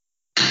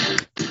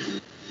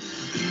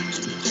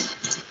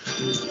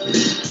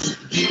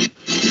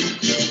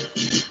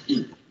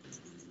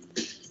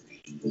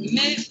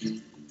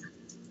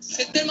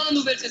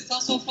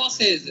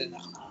française.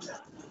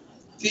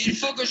 Puis il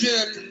faut que je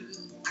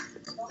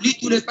lis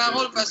toutes les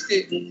paroles parce que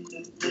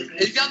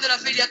elle vient de la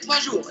faire il y a 3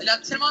 jours. Elle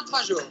a seulement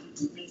 3 jours.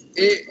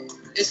 Et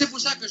c'est pour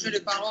ça que je les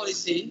paroles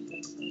ici.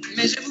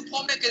 Mais je vous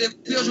promets que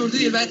depuis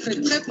aujourd'hui, il va être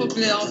très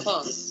populaire en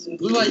France.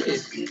 Vous voyez.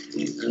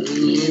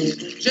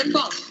 Je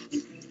pense.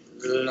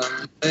 La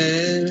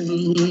mer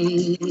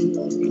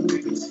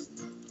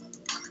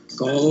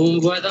qu'on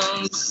voit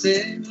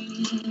danser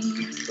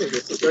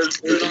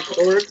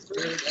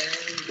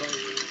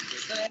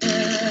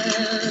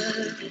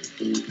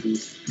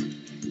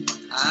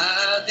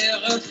à des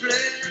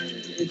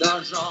reflets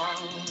d'argent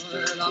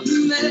la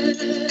mer,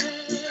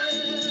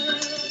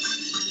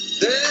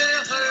 des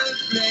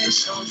reflets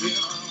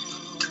changeants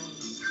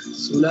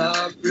sous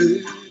la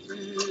pluie.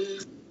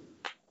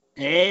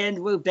 And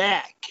we're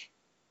back.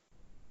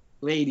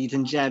 Ladies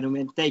and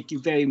gentlemen, thank you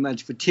very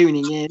much for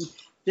tuning in.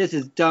 This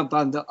is Dump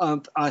on the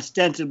Ump,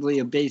 ostensibly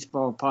a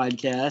baseball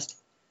podcast,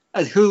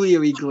 as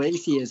Julio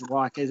Iglesias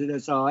walks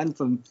us on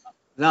from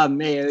The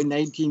Mayor,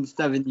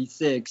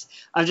 1976.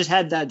 I've just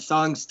had that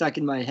song stuck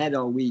in my head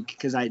all week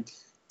because I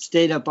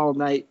stayed up all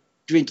night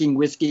drinking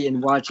whiskey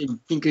and watching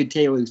Tinker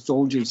Tailor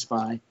Soldier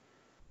Spy.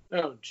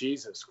 Oh,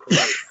 Jesus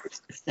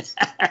Christ.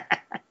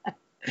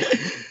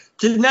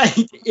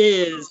 Tonight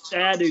is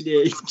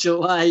Saturday,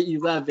 July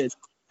 11th.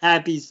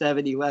 Happy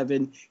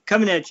 7-Eleven.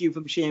 Coming at you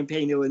from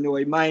Champaign,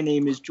 Illinois. My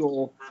name is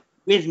Joel.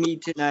 With me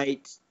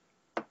tonight,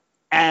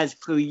 as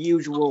per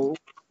usual,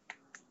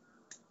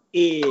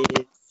 is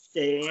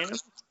Sam.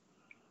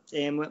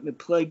 Sam, let me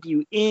plug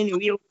you in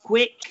real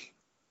quick.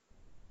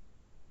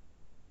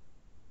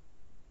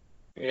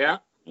 Yeah.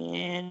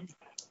 And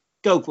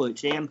go for it,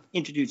 Sam.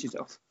 Introduce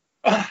yourself.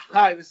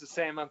 Hi, this is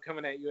Sam. I'm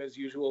coming at you as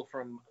usual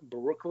from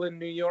Brooklyn,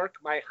 New York.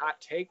 My hot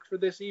take for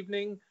this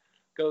evening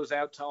goes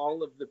out to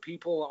all of the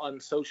people on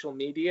social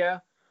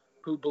media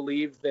who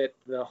believe that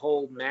the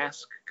whole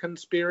mask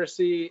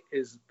conspiracy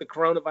is the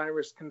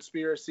coronavirus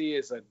conspiracy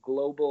is a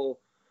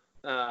global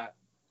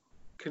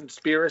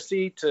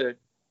conspiracy to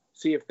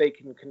see if they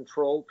can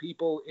control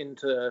people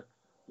into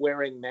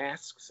wearing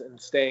masks and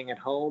staying at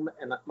home.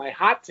 And my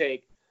hot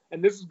take,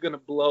 and this is going to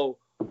blow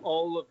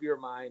all of your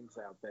minds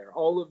out there,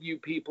 all of you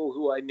people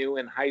who I knew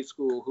in high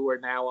school who are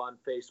now on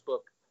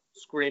Facebook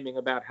screaming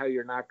about how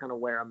you're not going to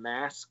wear a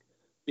mask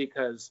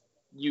because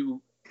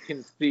you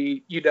can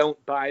see you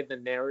don't buy the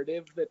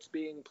narrative that's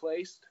being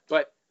placed.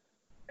 But,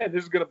 and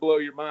this is going to blow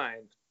your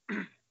mind,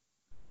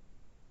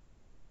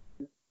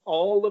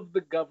 all of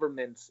the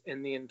governments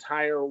in the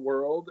entire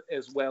world,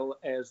 as well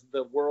as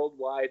the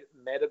worldwide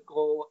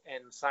medical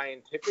and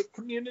scientific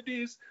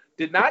communities,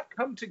 did not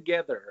come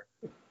together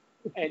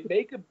and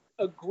make an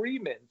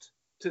agreement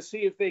to see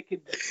if they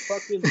could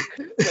fucking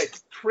like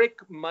trick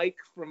Mike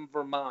from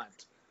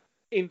Vermont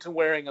into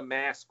wearing a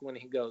mask when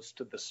he goes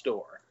to the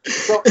store.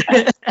 So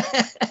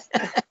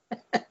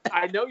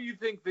I know you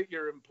think that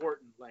you're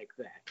important like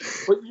that,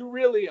 but you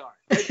really are.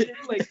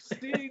 Like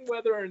seeing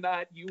whether or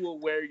not you will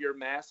wear your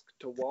mask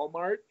to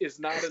Walmart is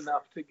not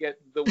enough to get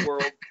the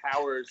world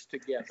powers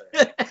together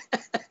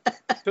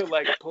to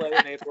like play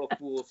an April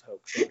Fool's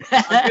hoax.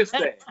 I'm just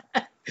saying.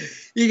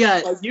 You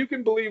got like you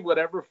can believe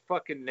whatever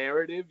fucking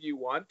narrative you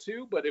want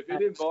to, but if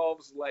it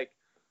involves like,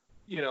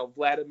 you know,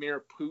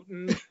 Vladimir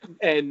Putin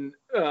and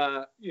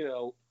you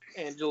know,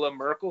 Angela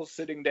Merkel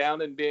sitting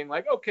down and being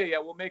like, okay, yeah,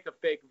 we'll make a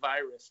fake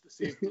virus to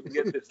see if we can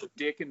get this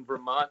dick in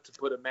Vermont to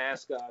put a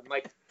mask on.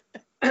 Like,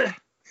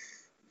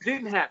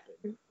 didn't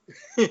happen.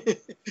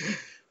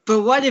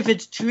 But what if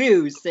it's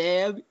true,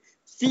 Sam?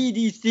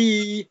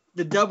 CDC,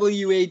 the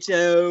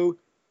WHO,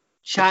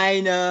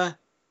 China,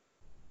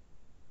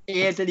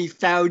 Anthony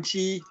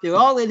Fauci, they're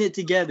all in it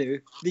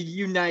together. The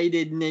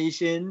United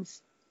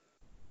Nations.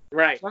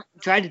 Right.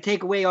 Trying to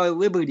take away our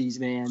liberties,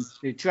 man.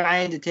 They're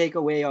trying to take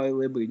away our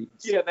liberties.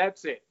 Yeah,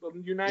 that's it.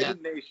 The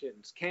United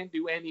Nations can't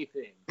do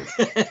anything.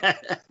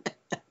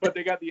 But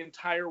they got the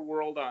entire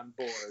world on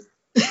board.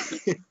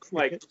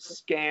 Like,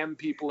 scam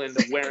people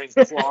into wearing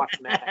cloth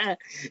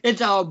masks.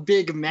 It's all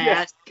big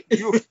mask.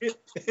 Yeah.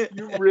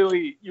 You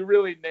really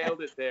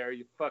nailed it there,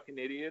 you fucking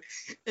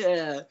idiots.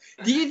 Yeah.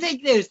 Do you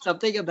think there's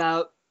something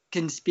about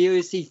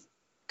conspiracy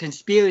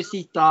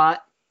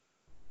thought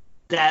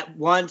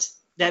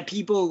that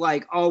people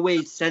like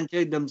always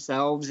centered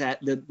themselves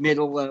at the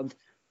middle of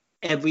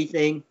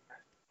everything,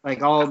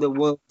 like all the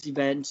world's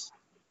events?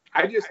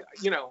 I just,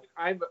 you know,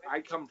 I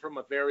come from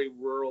a very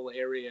rural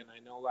area, and I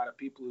know a lot of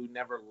people who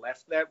never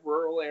left that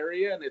rural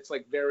area, and it's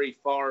like very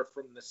far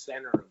from the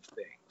center of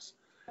things.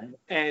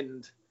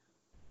 And,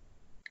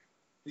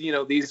 you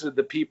know, these are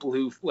the people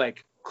who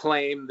like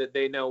claim that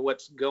they know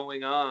what's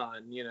going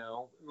on, you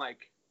know,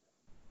 like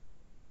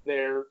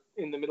they're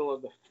in the middle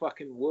of the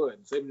fucking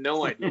woods. They have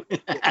no idea.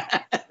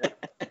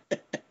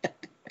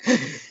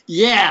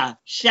 Yeah,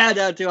 shout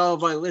out to all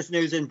of our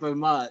listeners in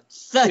Vermont.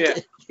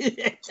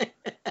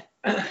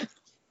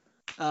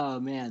 Oh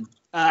man.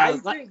 I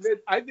think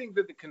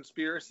that the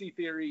conspiracy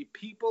theory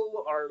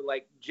people are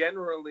like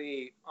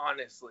generally,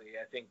 honestly,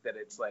 I think that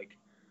it's like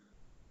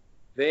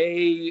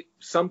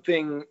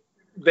something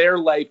their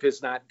life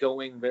is not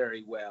going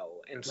very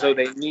well, and so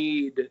Right. they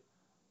need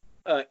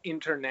an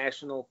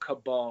international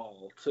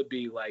cabal to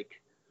be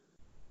like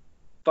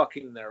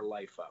fucking their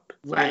life up.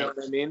 Right. You know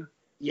what I mean?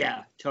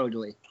 Yeah,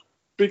 totally.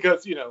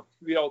 Because, you know,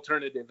 the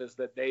alternative is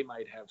that they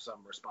might have some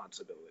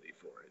responsibility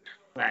for it.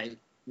 Right,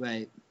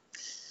 right.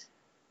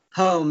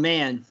 Oh,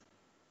 man.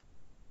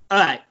 All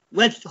right,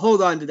 let's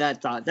hold on to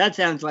that thought. That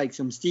sounds like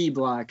some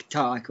C-Block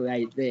talk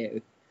right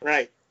there.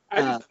 Right.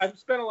 I've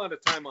spent a lot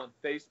of time on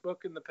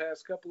Facebook in the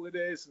past couple of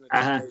days, and it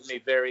just made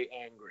me very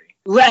angry.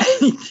 Right.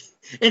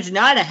 It's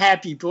not a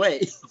happy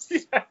place.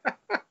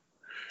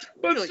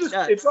 But Really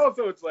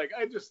it's like,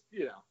 I just,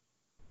 you know,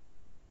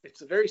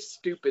 it's a very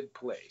stupid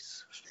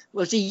place.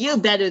 Well, see, you're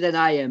better than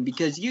I am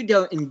because you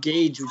don't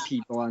engage with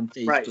people on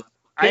Facebook. Right.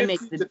 I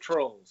make the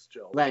trolls,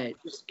 Joel. Right.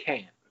 You just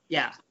can't.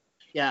 Yeah.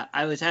 Yeah.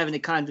 I was having a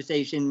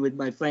conversation with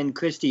my friend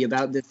Christy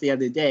about this the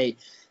other day.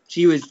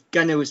 She was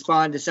going to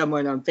respond to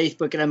someone on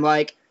Facebook, and I'm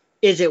like,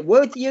 is it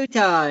worth your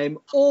time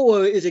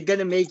or is it going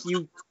to make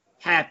you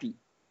happy?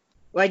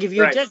 Like, if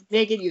you're Right. just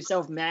making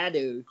yourself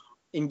madder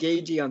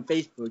engaging on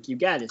Facebook, you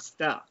got to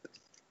stop.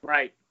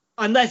 Right.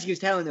 Unless you're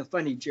telling a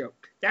funny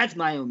joke. That's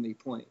my only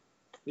point.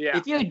 Yeah.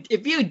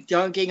 If you're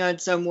dunking on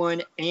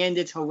someone and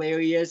it's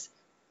hilarious,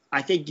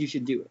 I think you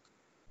should do it.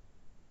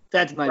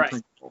 That's my Right.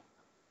 principle.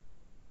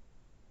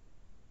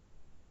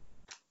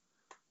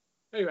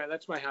 Anyway,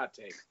 that's my hot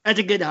take. That's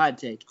a good hot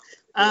take.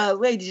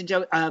 Ladies and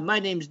gentlemen, my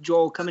name's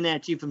Joel, coming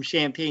at you from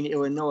Champaign,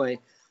 Illinois.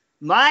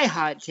 My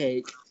hot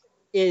take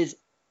is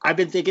I've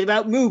been thinking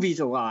about movies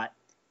a lot.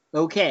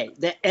 Okay,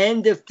 the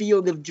end of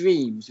Field of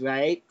Dreams,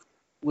 right?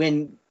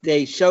 When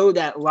they show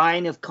that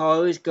line of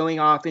cars going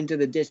off into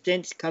the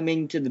distance,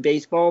 coming to the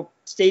baseball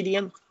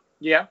stadium.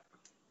 Yeah.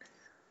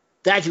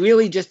 That's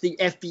really just the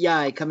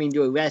FBI coming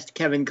to arrest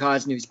Kevin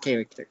Costner's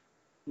character.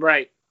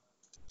 Right.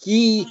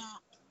 He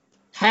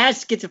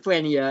has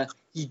schizophrenia.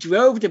 He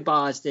drove to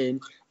Boston.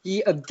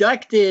 He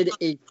abducted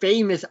a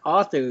famous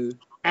author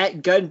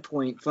at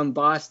gunpoint from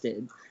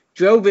Boston,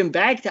 drove him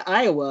back to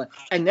Iowa,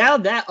 and now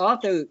that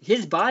author,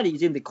 his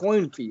body's in the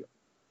cornfield.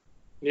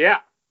 Yeah.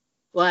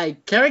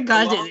 Like, Kevin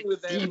Costner Along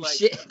with that, deep like,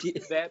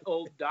 shit. that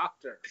old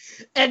doctor.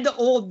 And the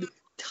old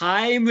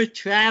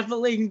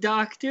time-traveling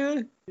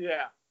doctor.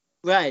 Yeah.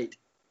 Right.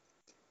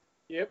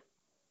 Yep.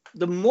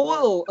 The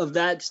moral of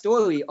that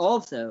story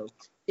also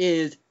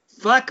is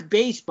fuck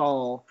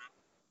baseball,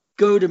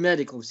 go to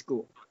medical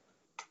school.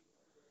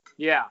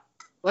 Yeah.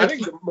 Like, I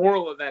think the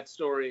moral of that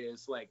story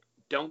is, like,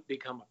 don't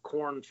become a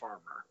corn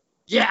farmer.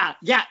 yeah,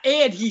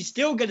 and he's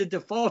still going to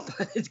default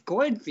on his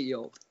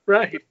cornfield.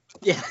 Right.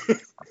 Yeah.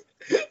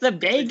 The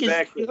bank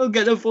Exactly. is still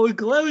going to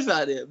foreclose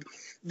on him.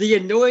 The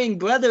annoying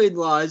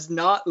brother-in-law is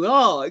not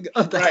wrong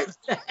about Right.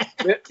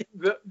 that.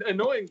 The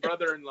annoying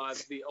brother-in-law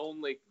is the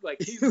only,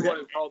 like, he's the one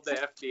who called the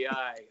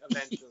FBI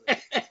eventually.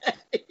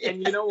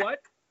 And you know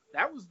what?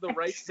 That was the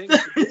right thing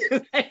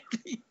to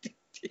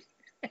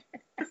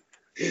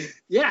do.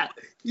 Yeah,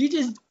 you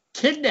just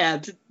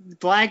kidnapped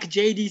Black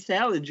J.D.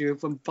 Salinger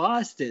from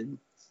Boston.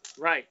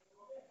 Right.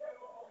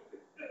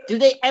 Do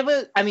they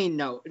ever? I mean,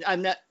 no,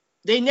 I'm not.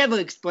 They never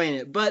explain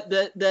it, but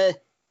the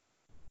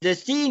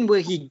scene where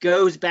he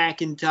goes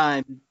back in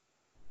time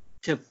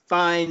to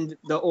find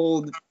the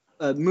old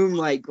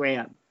Moonlight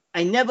Graham,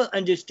 I never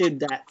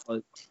understood that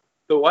part.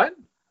 The what?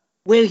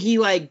 Where he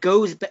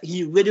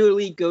he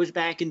literally goes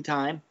back in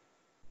time.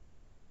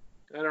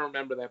 I don't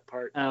remember that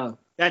part. Oh,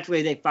 that's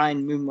where they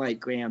find Moonlight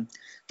Graham.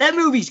 That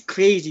movie's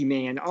crazy,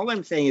 man. All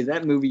I'm saying is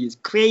that movie is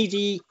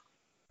crazy.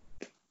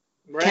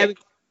 Right.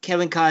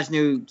 Kevin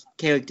Costner's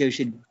character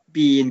should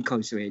be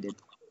incarcerated.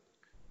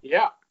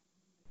 Yeah.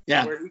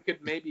 Yeah. Where he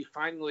could maybe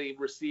finally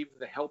receive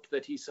the help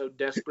that he so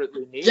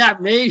desperately needs. Yeah,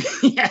 maybe.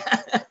 Yeah.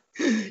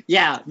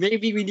 Yeah,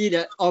 maybe we need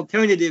an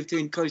alternative to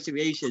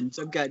incarceration,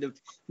 some kind of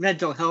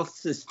mental health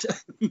system.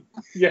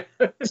 Yeah.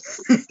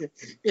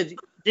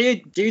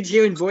 Dude's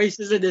hearing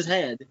voices in his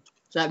head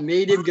that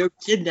made him go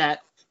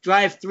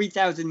drive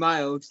 3,000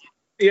 miles,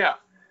 Yeah.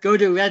 go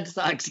to a Red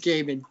Sox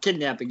game and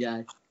kidnap a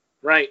guy.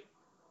 Right.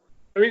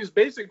 I mean, it's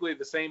basically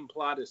the same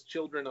plot as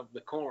Children of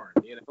the Corn,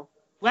 you know?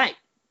 Right.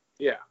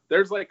 Yeah.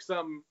 There's like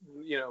some,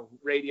 you know,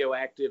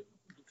 radioactive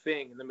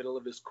thing in the middle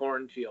of his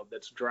cornfield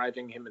that's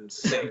driving him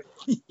insane.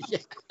 Yeah.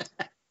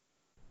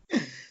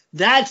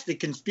 That's the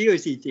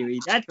conspiracy theory.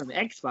 That's from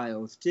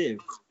X-Files, too.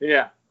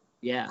 Yeah.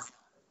 Yeah.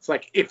 It's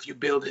like, if you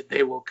build it,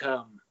 they will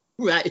come.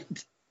 Right.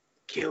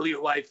 Kill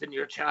your wife and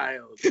your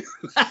child.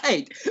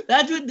 Right.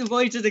 That's what the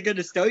voices are going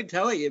to start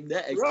telling him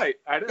next. Right.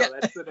 I know. Yeah.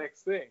 That's the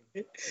next thing.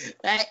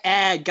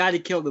 Got to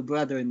kill the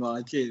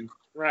brother-in-law, too.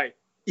 Right.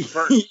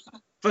 First.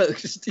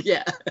 First,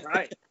 yeah.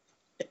 Right.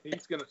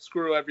 He's going to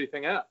screw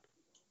everything up.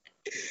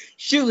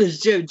 Shoeless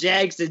Joe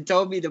Jackson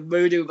told me to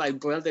murder my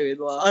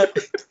brother-in-law.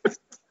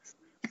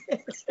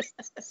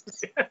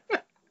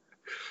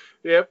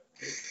 Yep.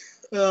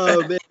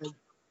 Oh,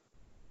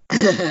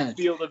 man.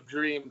 Field of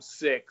Dreams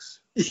 6.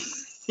 Yeah.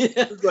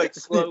 It's like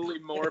slowly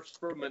morphs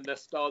from a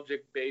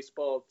nostalgic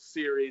baseball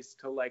series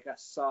to like a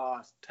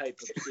Saw type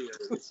of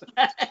series.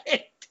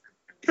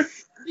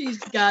 He's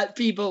got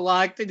people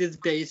locked in his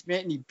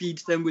basement and he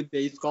beats them with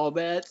baseball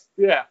bats.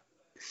 Yeah.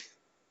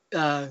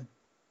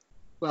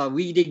 While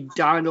reading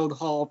Donald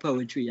Hall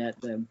poetry at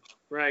them.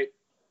 Right.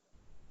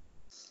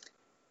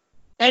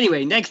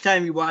 Anyway, next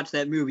time you watch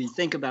that movie,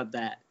 think about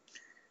that.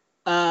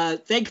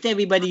 Thanks to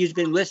everybody who's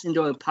been listening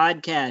to our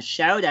podcast.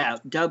 Shout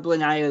out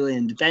Dublin,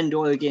 Ireland, Bend,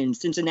 Oregon,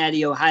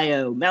 Cincinnati,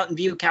 Ohio, Mountain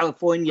View,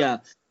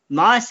 California,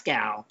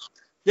 Moscow.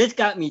 This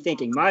got me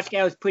thinking.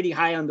 Moscow is pretty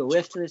high on the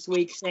list this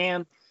week,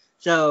 Sam.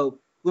 So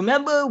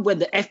remember when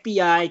the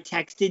FBI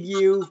texted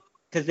you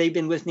because they've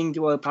been listening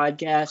to our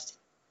podcast?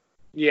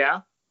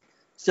 Yeah.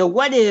 So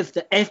what if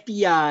the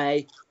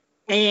FBI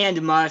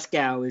and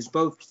Moscow is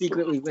both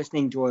secretly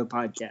listening to our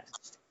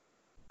podcast?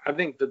 I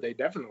think that they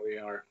definitely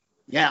are.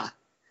 Yeah.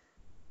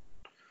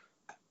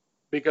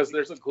 Because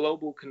there's a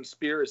global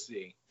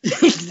conspiracy.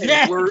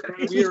 Exactly.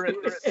 And we're at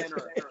the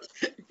center.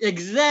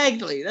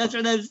 Exactly. That's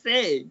what I'm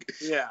saying.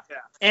 Yeah.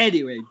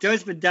 Anyway,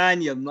 Dos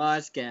Vidania,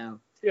 Moscow.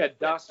 Yeah,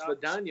 Das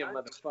Vidania,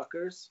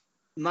 motherfuckers.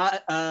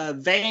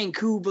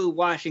 Vancouver,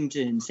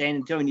 Washington, San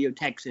Antonio,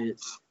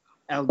 Texas,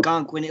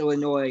 Algonquin,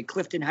 Illinois,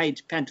 Clifton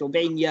Heights,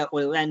 Pennsylvania,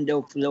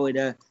 Orlando,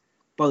 Florida,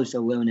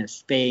 Barcelona,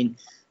 Spain.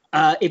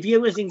 If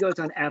you're listening to us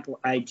on Apple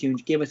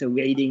iTunes, give us a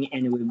rating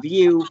and a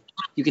review.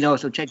 You can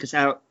also check us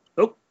out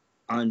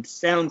on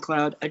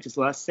SoundCloud. I just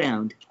lost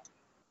sound.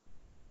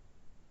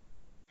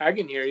 I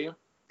can hear you.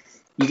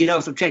 You can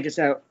also check us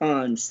out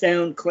on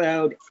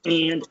SoundCloud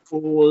and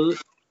or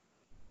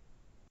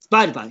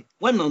Spotify.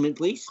 One moment,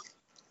 please.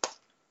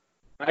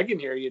 I can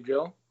hear you,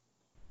 Joe.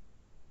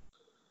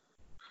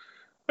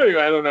 Anyway,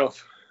 I don't know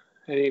if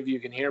any of you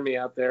can hear me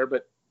out there,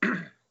 but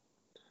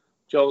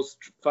Joel's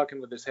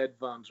fucking with his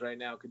headphones right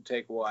now. Could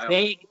take a while.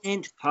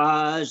 Pregnant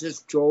pause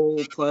as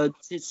Joel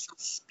plugs his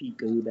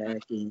speaker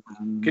back in.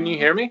 Can you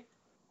hear me?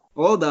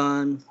 Hold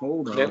on.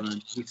 Yep,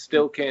 he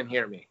still can't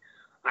hear me.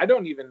 I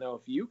don't even know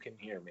if you can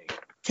hear me.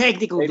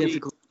 Technical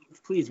difficulties.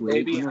 Please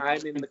wait. Maybe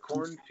I'm in the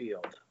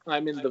cornfield.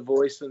 I'm in the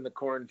voice in the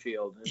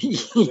cornfield.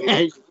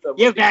 Yeah,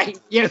 you're back.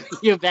 You're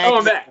back. Oh,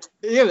 I'm back.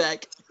 You're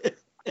back.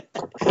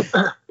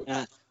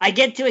 I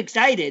get too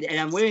excited and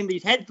I'm wearing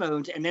these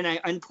headphones and then I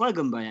unplug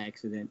them by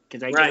accident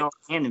because I get all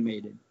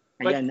animated.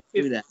 I gotta not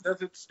do that.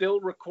 Does it still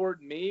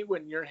record me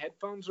when your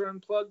headphones are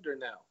unplugged or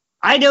no?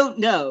 I don't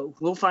know.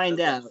 We'll find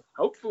out.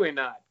 Hopefully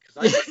not.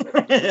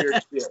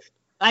 Weird shit.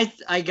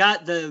 I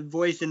got the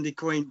voice in the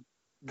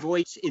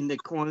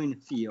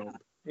cornfield.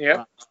 Yeah.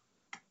 All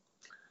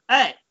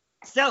right.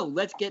 So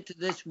let's get to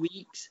this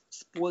week's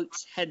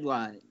sports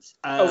headlines.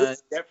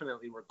 It's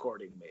definitely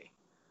recording me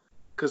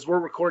because we're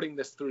recording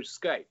this through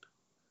Skype.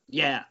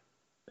 Yeah.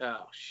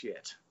 Oh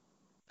shit.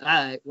 All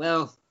right.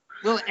 Well,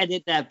 we'll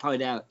edit that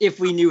part out if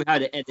we knew how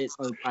to edit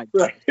our podcast.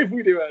 Right. If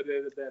we knew how to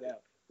edit that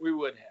out, we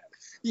would have.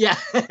 Yeah.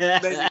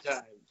 Many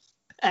times.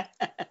 All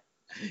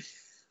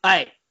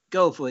right.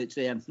 Go for it,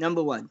 Sam.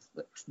 Number one.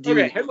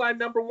 Okay, headline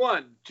number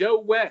one. Joe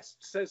West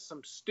says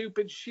some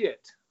stupid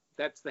shit.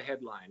 That's the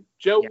headline.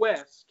 Joe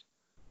West,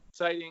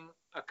 citing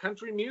a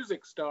country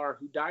music star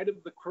who died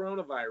of the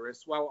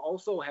coronavirus while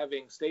also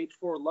having stage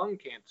 4 lung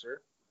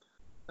cancer.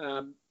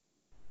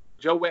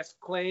 Joe West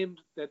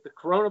claimed that the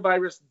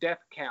coronavirus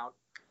death count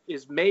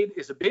is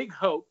a big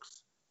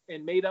hoax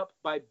and made up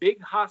by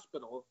big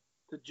hospital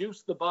to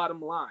juice the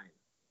bottom line.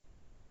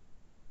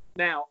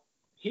 Now,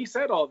 he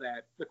said all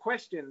that. The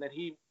question that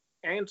he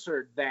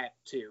answered that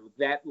to,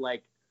 that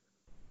like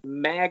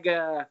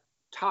MAGA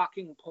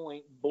talking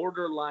point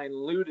borderline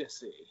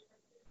lunacy,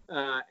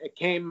 it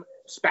came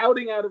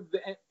spouting out of the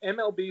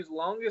MLB's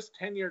longest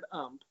tenured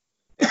ump.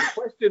 And the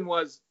question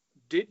was,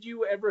 did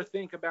you ever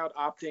think about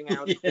opting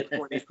out of the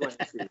 2020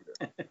 season?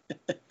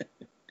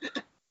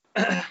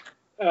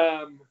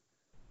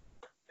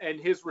 And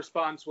his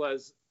response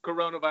was,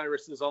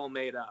 coronavirus is all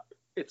made up.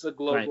 It's a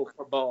global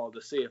cabal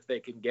to see if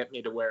they can get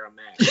me to wear a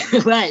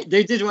mask. Right.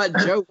 They just want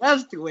Joe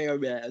West to wear a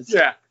mask.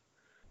 Yeah.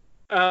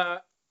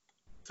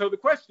 So the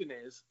question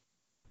is,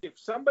 if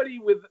somebody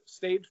with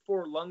stage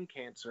 4 lung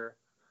cancer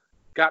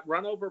got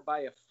run over by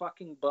a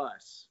fucking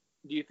bus,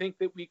 do you think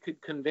that we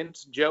could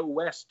convince Joe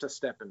West to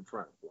step in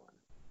front of one?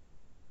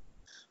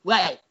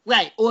 Right.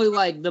 Or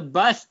like the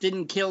bus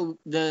didn't kill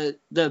the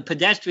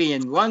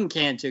pedestrian, lung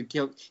cancer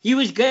killed. He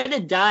was gonna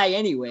die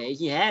anyway.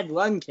 He had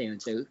lung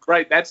cancer.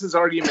 Right. That's his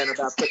argument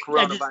about the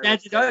coronavirus.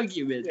 That's his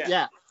argument.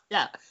 Yeah.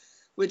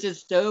 Which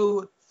is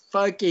so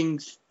fucking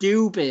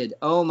stupid.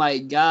 Oh my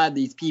God,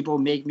 these people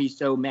make me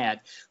so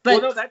mad.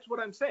 But well, no, that's what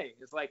I'm saying.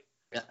 It's like,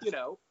 you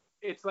know,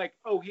 it's like,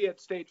 oh, he had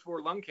stage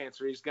 4 lung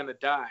cancer. He's gonna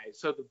die.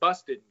 So the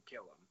bus didn't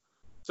kill him.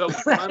 So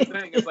what I'm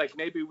saying is, like,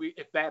 maybe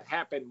if that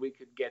happened, we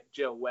could get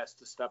Joe West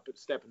to step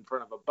in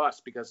front of a bus,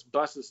 because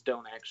buses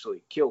don't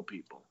actually kill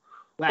people.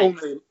 Right.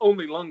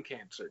 Only lung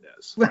cancer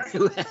does.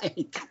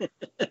 Right.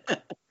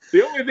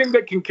 The only thing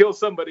that can kill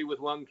somebody with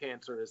lung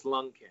cancer is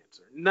lung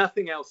cancer.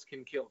 Nothing else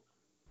can kill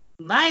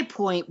them. My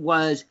point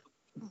was,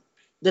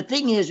 the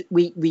thing is,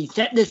 we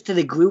sent this to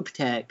the group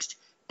text,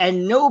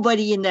 and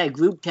nobody in that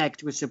group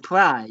text was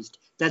surprised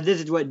that this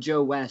is what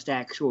Joe West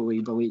actually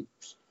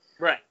believes.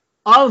 Right.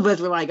 All of us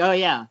were like, oh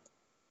yeah,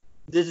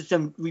 this is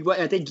some,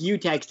 I think you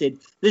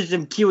texted, this is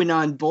some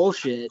QAnon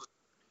bullshit.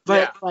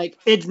 But, like,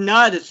 it's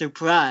not a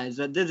surprise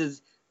that this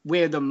is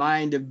where the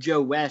mind of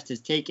Joe West has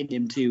taken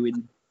him to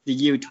in the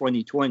year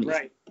 2020.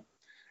 Right.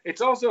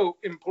 It's also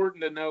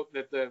important to note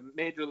that the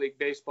Major League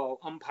Baseball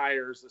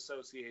Umpires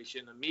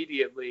Association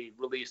immediately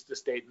released a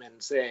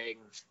statement saying,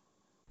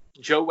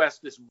 Joe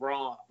West is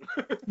wrong.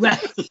 Right.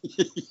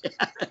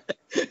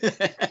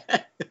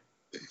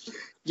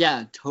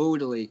 Yeah,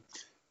 totally.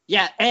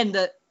 Yeah,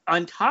 and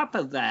on top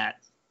of that,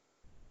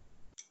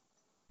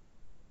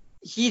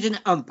 he's an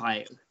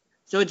umpire.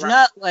 So it's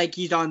not like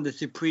he's on the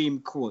Supreme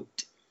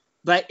Court.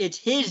 But it's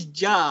his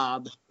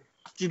job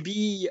to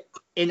be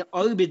an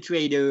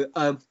arbitrator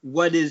of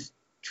what is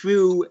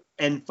true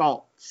and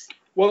false.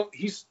 Well,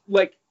 he's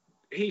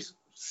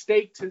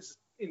staked his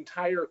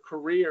entire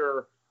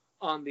career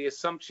on the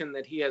assumption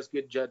that he has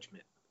good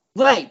judgment.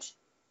 Right.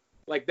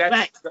 Like,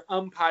 that's the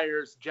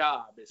umpire's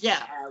job, is to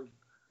Yeah. have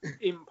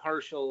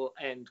impartial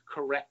and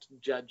correct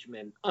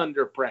judgment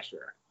under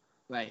pressure.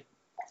 Right.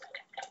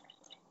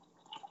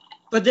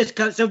 But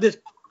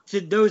to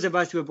those of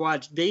us who have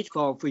watched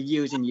baseball for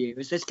years and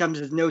years, this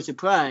comes as no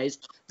surprise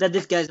that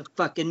this guy's a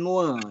fucking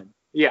moron.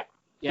 Yeah.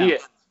 He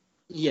is.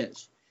 He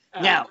is.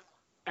 Now,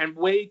 and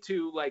way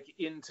too, like,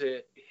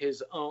 into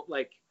his own,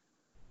 like,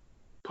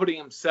 putting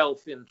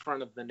himself in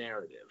front of the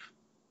narrative.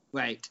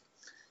 right.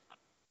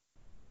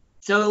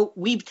 So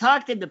we've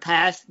talked in the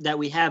past that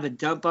we have a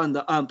Dump on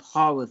the Ump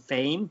Hall of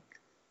Fame.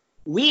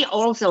 We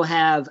also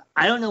have,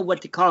 I don't know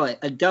what to call it,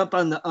 a Dump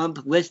on the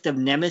Ump list of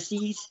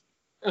nemesis,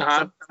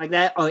 something like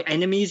that, or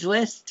enemies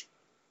list.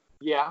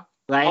 Yeah.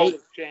 Right? Hall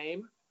of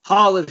Shame.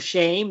 Hall of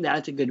Shame,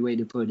 that's a good way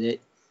to put it.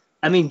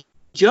 I mean,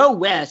 Joe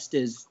West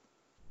is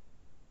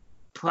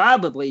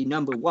probably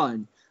number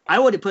one. I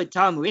would have put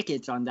Tom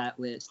Ricketts on that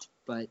list,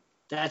 but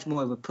that's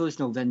more of a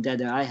personal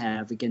vendetta I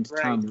have against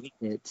Tom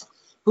Ricketts.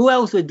 Who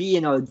else would be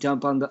in our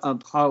Dump on the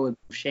Ump Hall of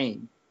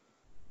Shame?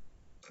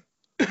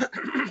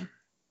 I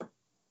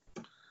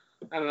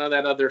don't know,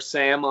 that other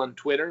Sam on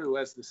Twitter who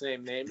has the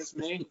same name as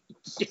me.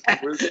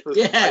 Roots for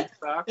the White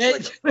Sox, like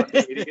a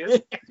fucking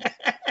idiot.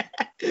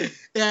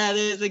 Yeah,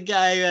 there's a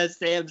guy who has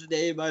Sam's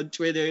name on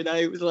Twitter, and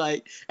I was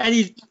like, and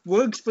he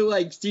works for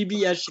like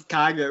CBS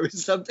Chicago or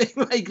something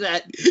like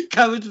that,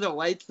 covers the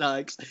White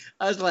Sox.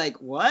 I was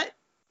like, what?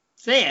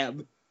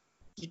 Sam,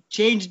 you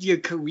changed your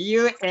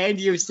career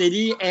and your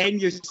city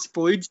and your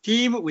sports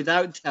team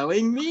without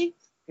telling me?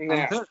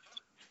 Yeah.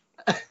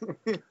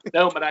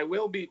 No, but I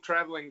will be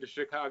traveling to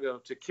Chicago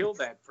to kill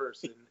that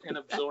person and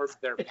absorb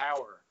their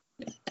power.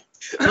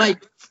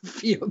 Like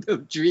Field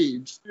of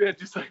Dreams. Yeah,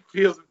 just like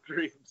Field of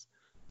Dreams.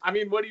 I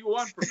mean, what do you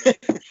want from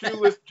me?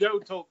 Shoeless Joe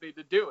told me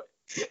to do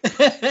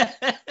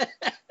it.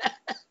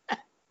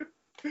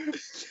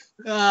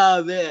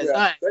 Oh, man. Yeah,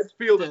 Right. that's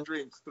Field of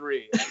Dreams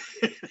 3.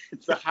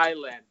 The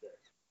Highlander.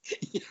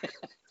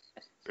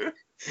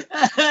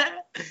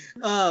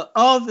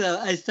 Also,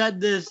 I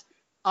said this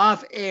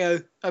off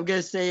air. I'm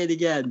going to say it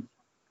again.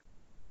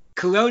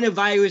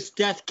 Coronavirus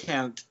death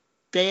count.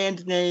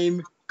 Band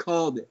name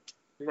called it.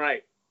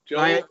 Right.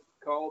 Joe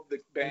called the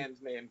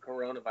band's name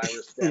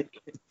Coronavirus Death.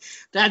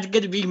 That's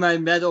going to be my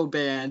metal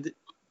band.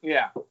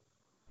 Yeah.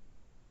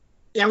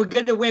 Yeah, we're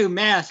going to wear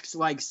masks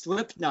like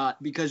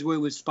Slipknot because we're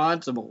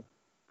responsible.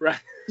 Right.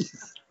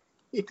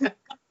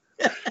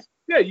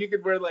 Yeah, you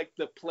could wear like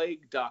the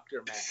plague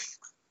doctor mask.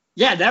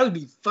 Yeah, that would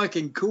be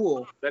fucking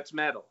cool. That's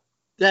metal.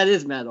 That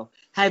is metal.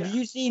 Have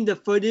you seen the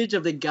footage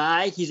of the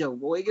guy? He's a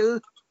lawyer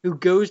who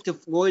goes to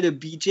Florida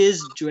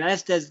beaches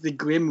dressed as the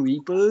Grim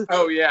Reaper.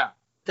 Oh, yeah.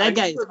 That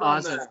guy is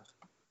awesome.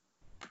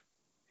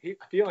 I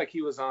feel like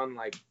he was on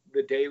like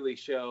The Daily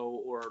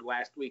Show or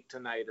Last Week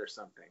Tonight or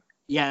something.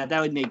 Yeah,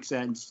 that would make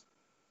sense.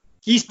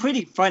 He's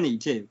pretty funny,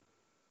 too.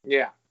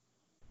 Yeah.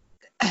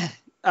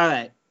 All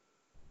right.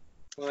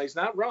 Well, he's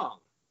not wrong.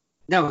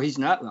 No, he's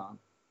not wrong.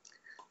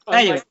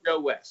 Unlike Anyway. Joe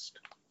West.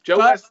 Joe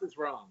West is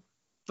wrong.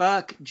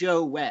 Fuck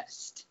Joe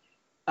West.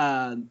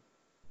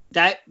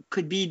 That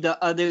could be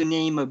the other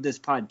name of this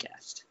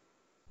podcast.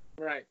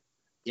 Right.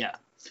 Yeah.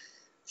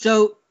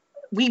 So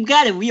we've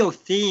got a real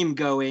theme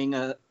going,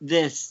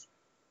 this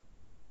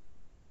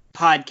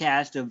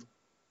podcast of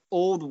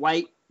old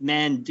white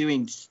men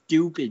doing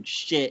stupid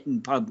shit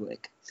in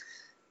public.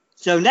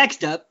 So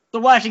next up,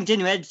 the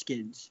Washington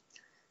Redskins.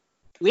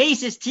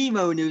 Racist team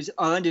owners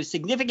are under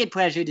significant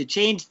pressure to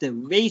change the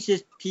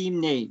racist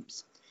team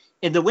names.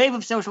 In the wave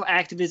of social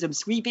activism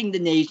sweeping the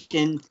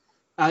nation,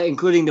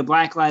 including the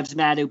Black Lives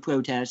Matter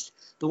protests,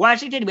 the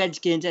Washington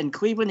Redskins and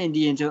Cleveland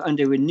Indians are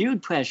under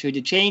renewed pressure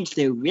to change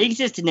their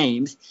racist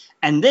names,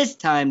 and this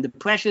time the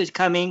pressure is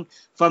coming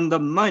from the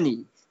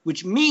money,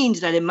 which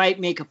means that it might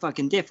make a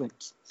fucking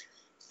difference.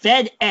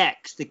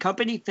 FedEx, the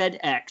company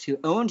FedEx, who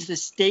owns the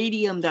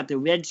stadium that the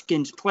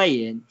Redskins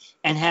play in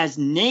and has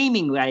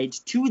naming rights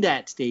to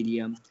that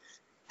stadium,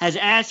 has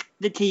asked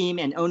the team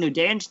and owner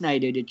Dan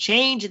Snyder to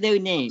change their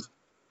name.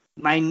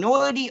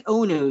 Minority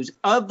owners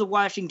of the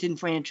Washington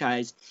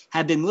franchise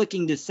have been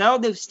looking to sell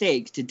their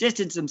stakes to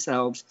distance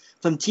themselves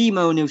from team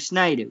owner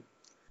Snyder.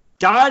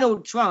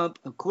 Donald Trump,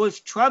 of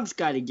course, Trump's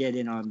got to get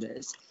in on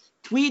this,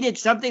 tweeted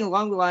something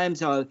along the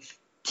lines of,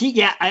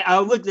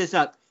 I'll look this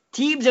up.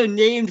 Teams are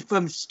named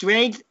from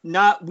strength,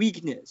 not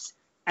weakness.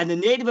 And the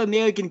Native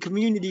American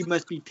community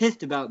must be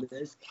pissed about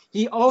this.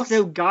 He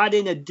also got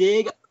in a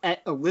dig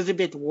at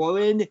Elizabeth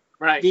Warren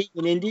being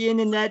an Indian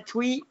in that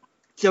tweet.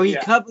 So he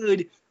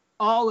covered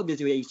all of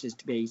his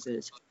racist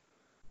bases.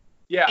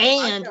 Yeah,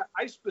 and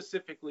I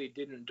specifically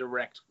didn't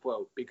direct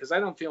quote because I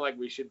don't feel like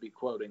we should be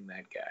quoting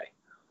that guy.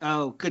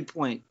 Oh, good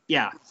point.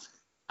 Yeah.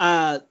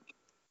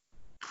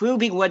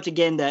 Proving once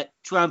again that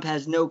Trump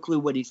has no clue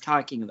what he's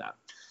talking about.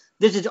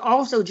 This is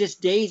also just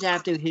days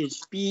after his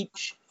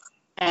speech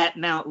at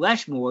Mount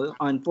Rushmore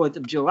on 4th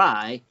of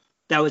July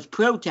that was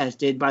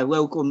protested by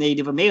local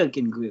Native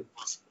American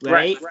groups,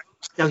 right?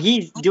 So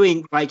he's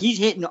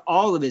hitting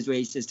all of his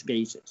racist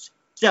bases.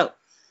 So,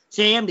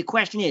 Sam, the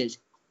question is,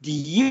 do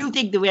you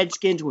think the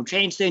Redskins will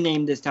change their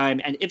name this time?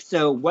 And if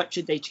so, what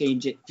should they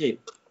change it to?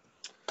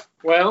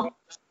 Well,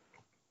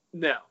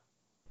 no.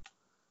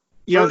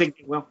 You don't think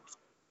they will?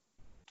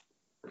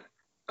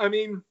 I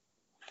mean,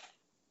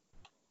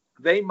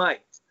 they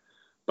might,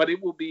 but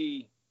it will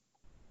be,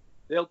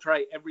 they'll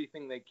try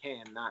everything they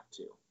can not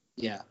to.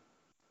 Yeah.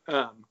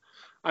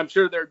 I'm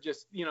sure they're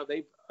just,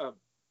 they've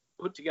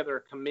put together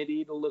a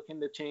committee to look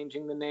into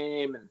changing the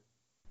name, and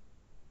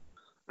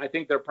I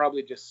think they're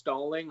probably just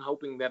stalling,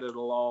 hoping that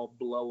it'll all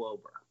blow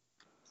over.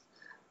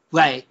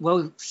 Right.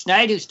 Well,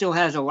 Snyder still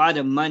has a lot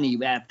of money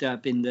wrapped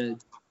up in the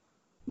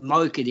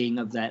marketing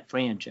of that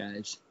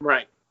franchise.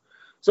 Right.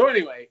 So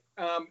anyway,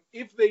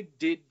 if they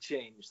did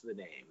change the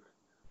name,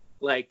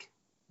 like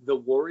the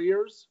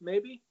Warriors,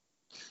 maybe?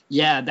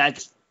 Yeah,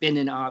 that's been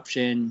an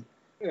option.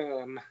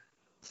 Feel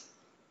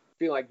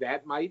like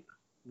that might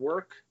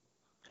work.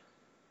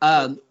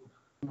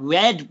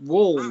 Red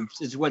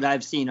Wolves is what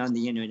I've seen on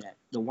the internet.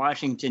 The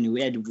Washington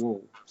Red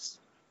Wolves.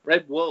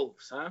 Red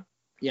Wolves, huh?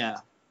 Yeah.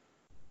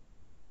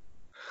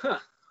 Huh.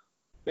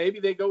 Maybe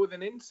they go with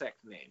an insect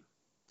name.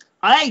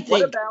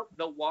 What about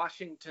the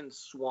Washington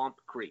Swamp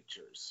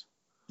Creatures?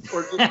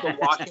 Or just the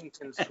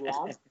Washington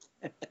Swamp?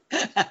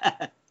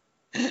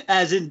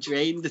 As in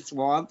drain the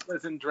swamp?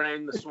 As in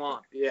drain the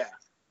swamp, yeah.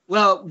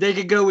 Well, they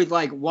could go with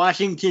like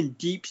Washington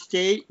Deep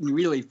State and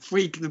really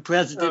freak the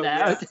president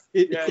out.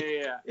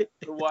 Yeah.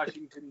 The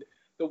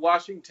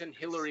Washington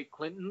Hillary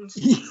Clintons.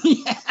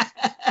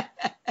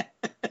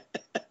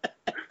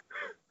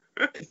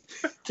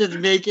 Just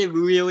make it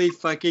really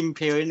fucking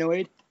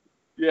paranoid.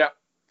 Yeah.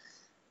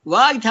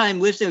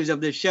 Long-time listeners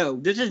of the show,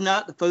 this is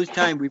not the first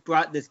time we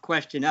brought this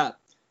question up.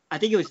 I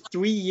think it was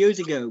 3 years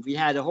ago. We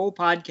had a whole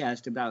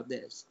podcast about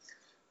this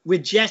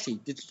with Jesse.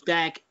 This is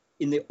back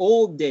in the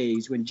old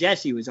days when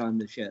Jesse was on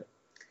the show.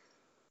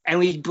 And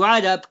we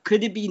brought up,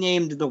 could it be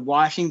named the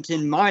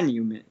Washington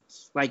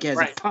Monuments? Like as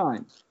a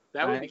pun.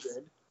 That would be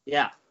good.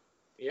 Yeah.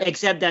 Yep.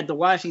 Except that the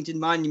Washington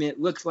Monument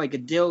looks like a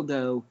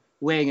dildo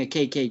wearing a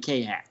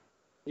KKK hat.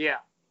 Yeah.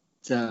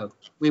 So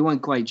we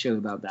weren't quite sure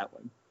about that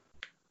one.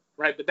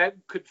 Right, but that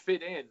could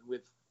fit in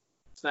with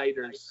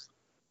Snyder's.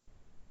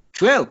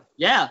 True,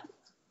 yeah.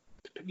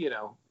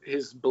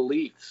 His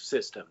belief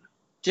system.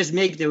 Just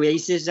make the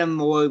racism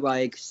more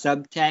like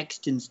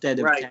subtext instead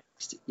of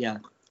text. Yeah.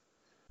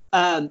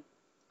 I'm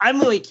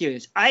really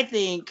curious. I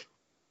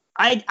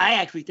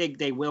actually think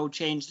they will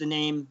change the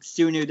name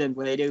sooner than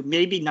later.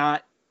 Maybe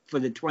not for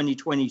the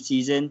 2020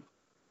 season,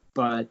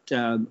 but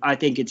I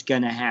think it's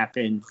going to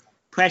happen.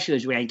 Pressure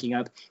is ranking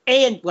up.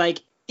 And,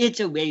 it's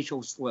a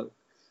racial slope.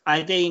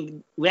 I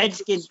think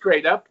Redskins...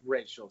 Straight up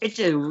racial. It's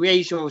a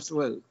racial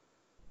slope.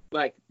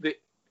 Like, the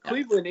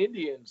Cleveland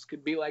Indians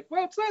could be like,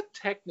 well, it's not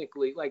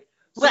technically...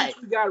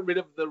 Since we got rid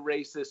of the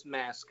racist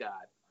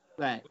mascot,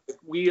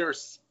 we are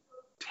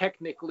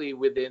technically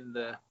within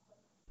the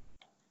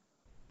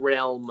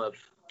realm of...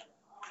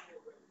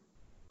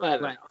 I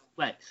don't know.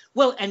 Right.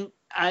 Well, and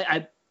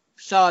I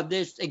saw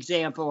this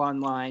example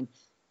online.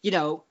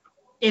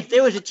 If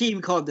there was a team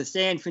called the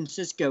San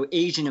Francisco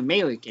Asian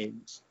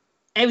Americans,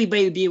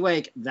 everybody would be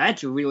like,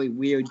 that's a really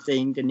weird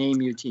thing to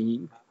name your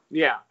team.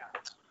 Yeah.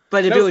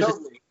 But if it was...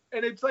 Totally.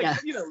 And it's like,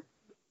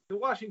 the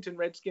Washington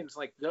Redskins,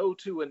 go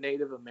to a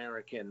Native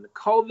American,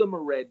 call them a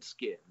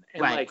Redskin,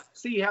 and,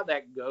 see how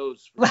that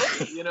goes for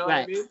you. You know what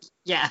I mean?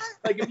 Yeah.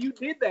 If you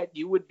did that,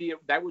 you would be a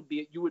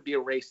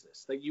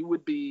racist. You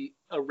would be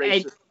a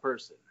racist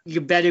person.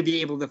 You better be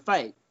able to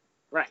fight.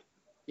 Right.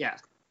 Yeah.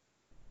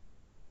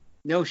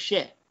 No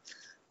shit.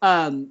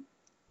 I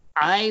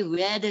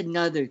read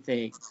another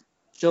thing.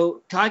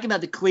 So, talking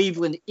about the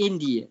Cleveland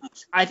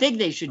Indians, I think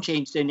they should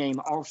change their name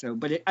also.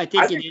 But I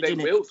think they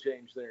will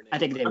change their name. I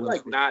think they will.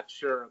 I'm not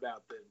sure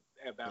about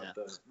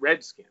the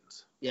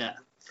Redskins. Yeah.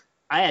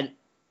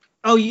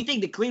 You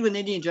think the Cleveland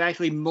Indians are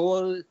actually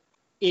more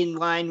in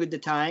line with the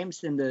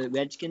times than the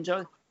Redskins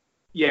are?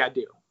 Yeah, I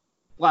do.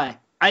 Why?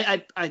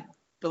 I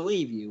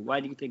believe you. Why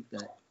do you think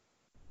that?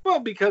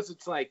 Well, because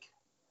it's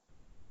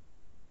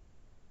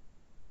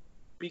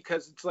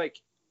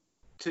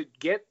to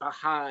get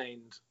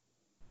behind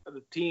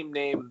the team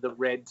named the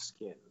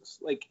Redskins,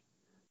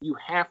 you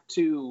have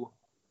to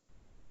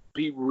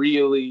be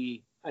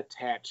really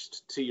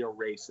attached to your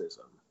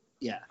racism.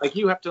 Yeah. Like,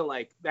 you have to,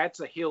 like,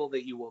 that's a hill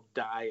that you will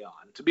die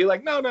on. To be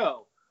like,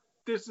 no,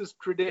 this is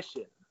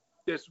tradition.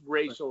 This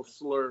racial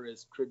slur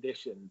is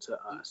tradition to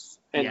us.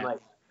 And,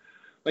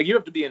 like you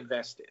have to be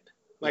invested.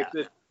 Like,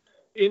 the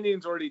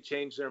Indians already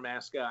changed their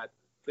mascot.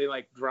 They,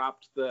 like,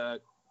 dropped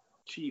the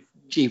Chief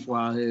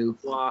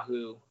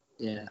Wahoo.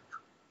 Yeah.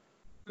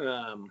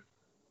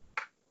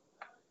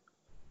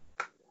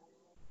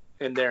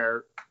 And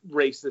their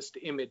racist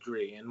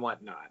imagery and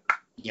whatnot.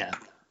 Yeah.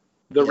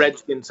 The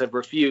Redskins have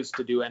refused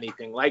to do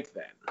anything like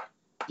that.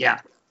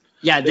 Yeah.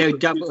 Yeah, they're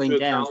doubling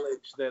down.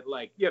 Acknowledge that,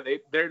 like,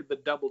 they're the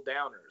double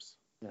downers.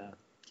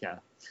 Yeah.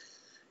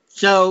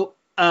 So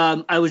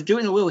I was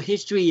doing a little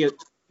history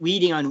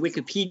reading on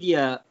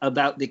Wikipedia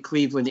about the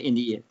Cleveland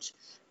Indians.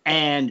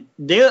 And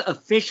their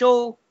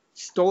official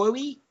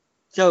story,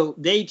 so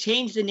they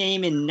changed the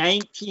name in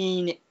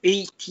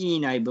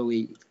 1918, I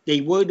believe.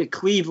 They were the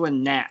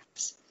Cleveland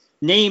Naps,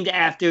 named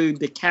after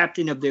the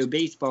captain of their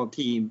baseball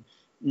team,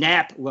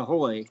 Nap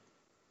LaHoy.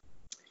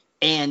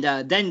 And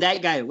then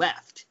that guy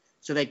left,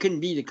 so they couldn't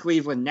be the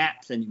Cleveland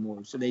Naps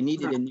anymore, so they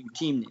needed a new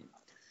team name.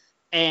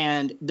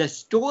 And the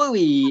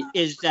story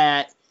is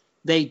that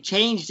they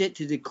changed it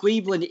to the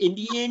Cleveland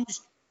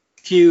Indians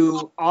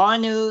to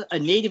honor a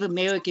Native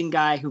American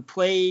guy who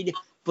played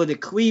for the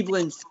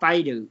Cleveland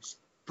Spiders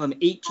from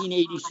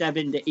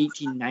 1887 to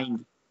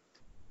 1890,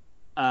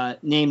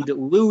 named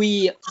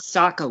Louis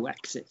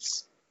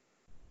Sockalexis.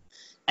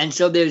 And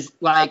so there's,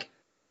 like,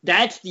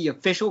 that's the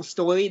official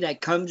story that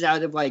comes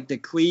out of, like, the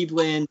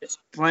Cleveland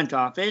front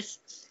office.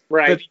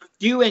 Right.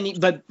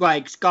 But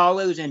like,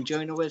 scholars and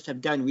journalists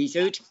have done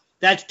research.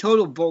 That's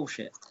total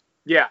bullshit.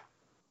 Yeah.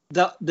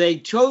 They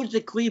chose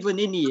the Cleveland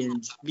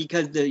Indians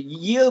because the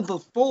year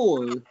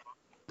before,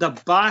 the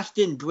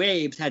Boston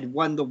Braves had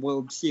won the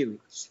World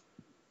Series.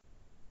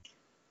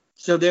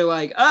 So they're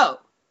like, oh,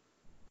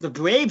 the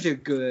Braves are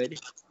good.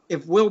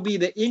 If we'll be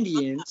the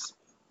Indians,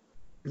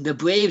 the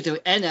Braves are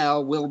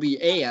NL, we'll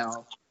be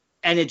AL.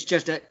 And it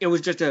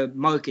was just a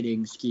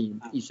marketing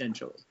scheme,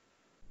 essentially.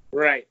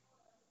 Right.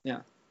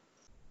 Yeah.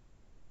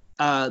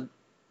 But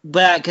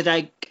because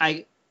I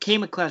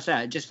came across that,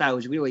 I just thought it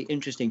was really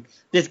interesting.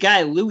 This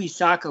guy, Louis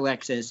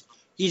Sockalexis,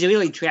 he's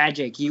really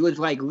tragic. He was,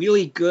 like,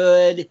 really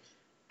good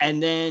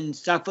and then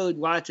suffered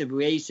lots of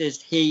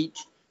racist hate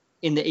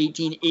in the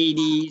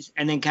 1880s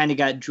and then kind of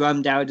got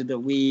drummed out of the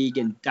league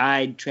and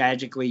died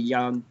tragically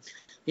young.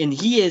 And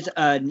he is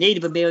a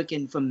Native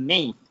American from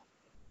Maine.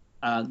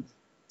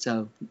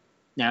 So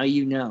now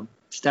you know.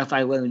 Stuff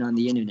I learned on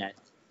the internet.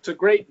 It's a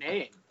great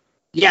name.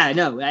 Yeah, I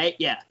know, right?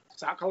 Yeah.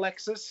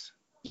 Sockalexis?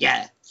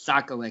 Yeah,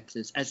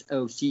 Sockalexis.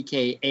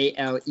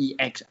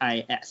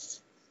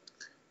 Sockalexis.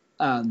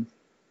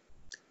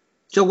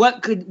 So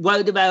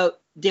what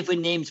about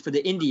different names for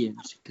the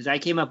Indians? Because I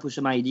came up with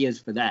some ideas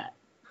for that.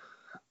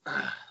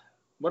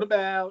 What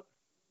about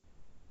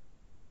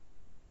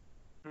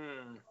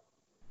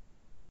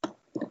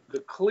the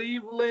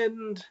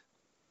Cleveland?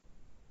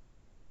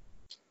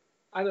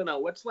 I don't know.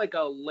 What's like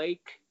a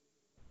lake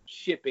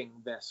shipping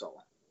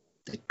vessel?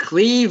 The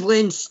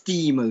Cleveland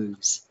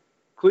Steamers.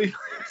 Cleveland.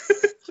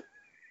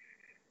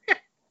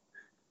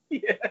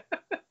 Yeah.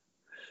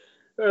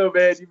 Oh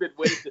man, you've been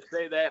waiting to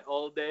say that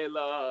all day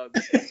long.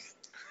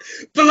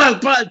 Below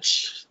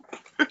punch.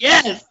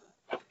 Yes.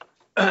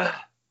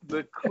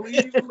 The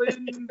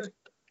Cleveland.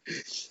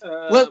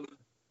 Well,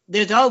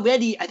 there's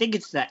already. I think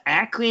it's the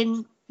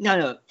Akron.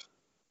 No.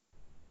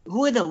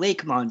 Who are the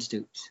Lake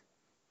Monsters?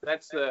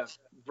 That's the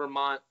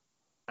Vermont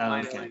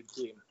minor league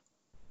team.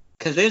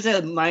 Because there's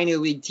a minor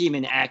league team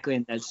in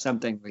Akron that's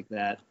something like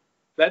that.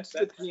 That's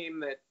the team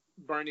that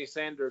Bernie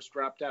Sanders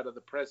dropped out of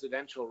the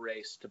presidential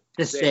race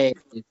to save.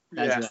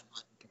 That's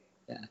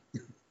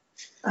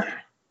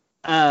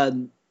right.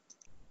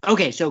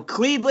 Okay, so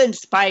Cleveland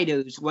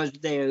Spiders was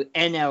their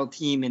NL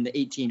team in the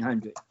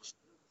 1800s.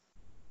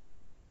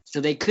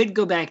 So they could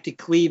go back to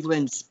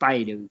Cleveland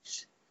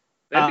Spiders.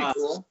 That'd be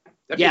cool.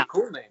 That'd be a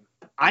cool name.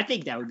 I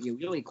think that would be a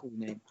really cool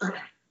name.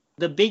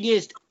 The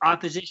biggest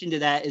opposition to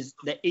that is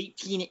the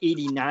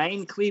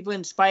 1889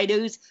 Cleveland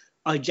Spiders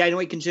are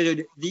generally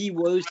considered the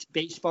worst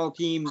baseball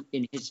team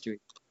in history.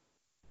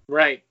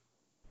 Right.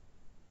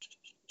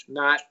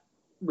 Not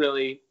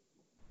really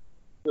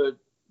the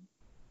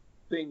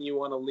thing you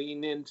want to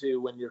lean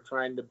into when you're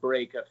trying to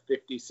break a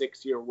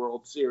 56-year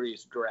World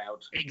Series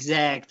drought.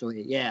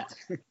 Exactly, yeah.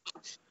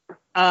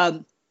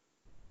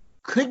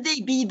 Could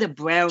they be the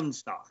Brown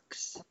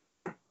Sox?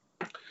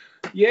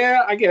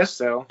 Yeah, I guess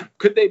so.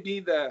 Could they be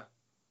the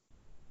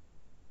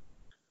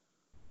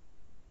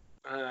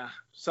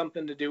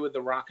something to do with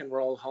the Rock and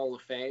Roll Hall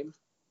of Fame?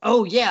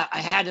 Oh yeah,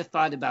 I had a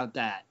thought about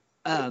that.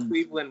 The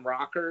Cleveland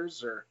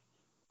Rockers or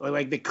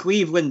like the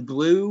Cleveland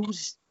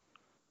Blues.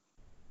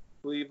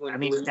 Cleveland. I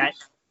mean, Blues.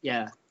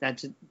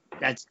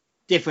 that's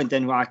different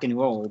than rock and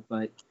roll,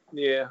 but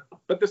yeah,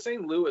 but the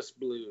St. Louis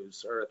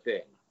Blues are a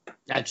thing.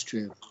 That's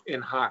true.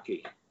 In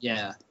hockey.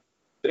 Yeah.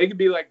 They could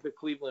be like the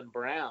Cleveland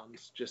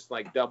Browns, just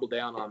like double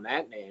down on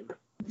that name.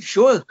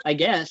 Sure, I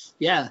guess.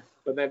 Yeah.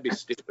 But that'd be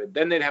stupid.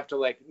 Then they'd have to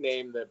like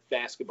name the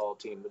basketball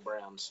team the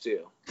Browns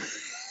too.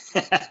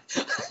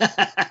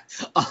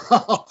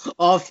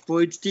 all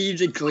sports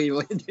teams in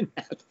Cleveland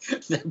have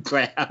the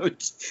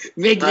Browns.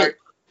 Make Right.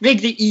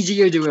 it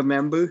easier to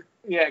remember.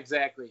 Yeah,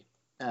 exactly.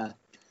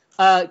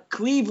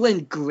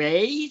 Cleveland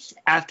Grays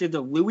after the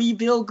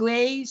Louisville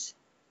Grays.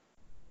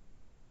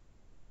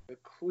 The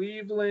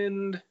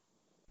Cleveland.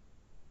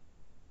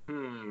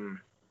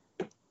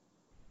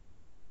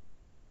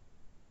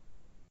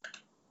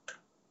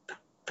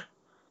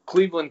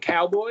 Cleveland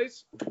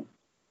Cowboys.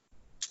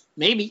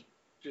 Maybe.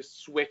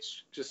 Just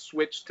switch to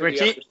Switch the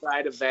it. other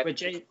side of that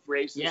Switch it.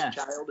 racist Yeah.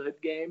 childhood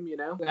game, you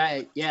know?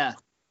 Right, yeah.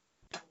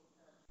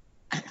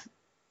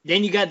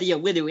 Then you got the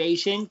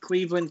alliteration,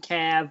 Cleveland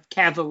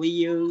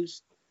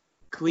Cavaliers,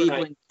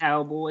 Cleveland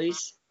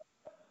Cowboys.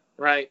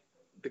 Right.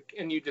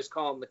 And you just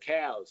call them the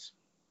Cows.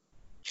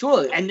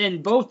 Sure, and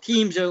then both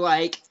teams are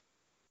like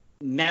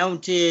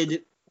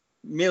mounted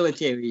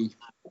military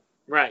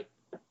Right.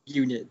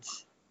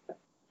 units.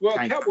 Well,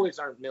 Kind of. Cowboys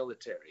aren't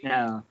military.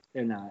 No,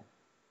 they're not.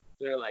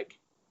 They're like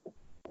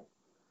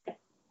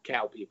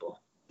cow people.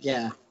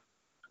 Yeah.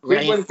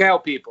 Cleveland cow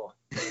people.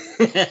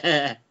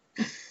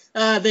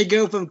 They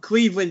go from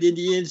Cleveland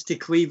Indians to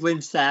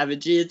Cleveland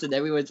Savages, and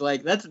everyone's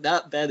like, that's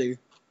not better.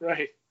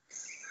 Right.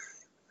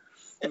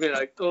 And they're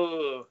like,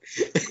 oh.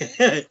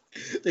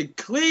 The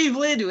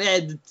Cleveland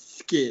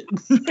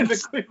Redskins.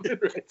 The Cleveland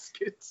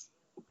Redskins.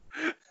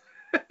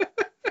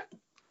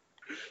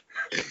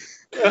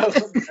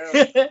 Oh,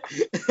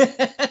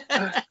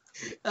 no.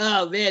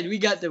 Oh, man, we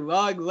got the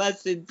wrong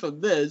lesson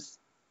from this.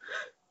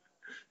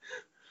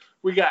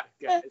 We got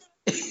it,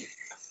 guys.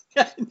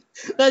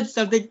 That's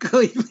something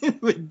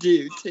Cleveland would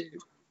do, too.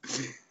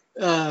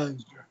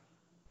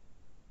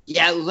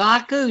 Yeah,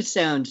 Rocco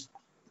sounds,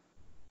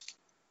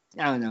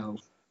 I don't know,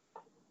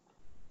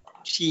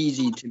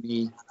 cheesy to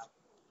me.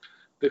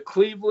 The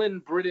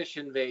Cleveland British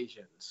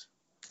Invasions.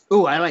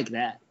 Oh, I like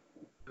that.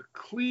 The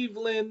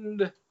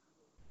Cleveland.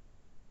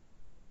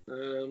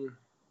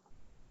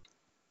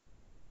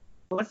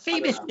 What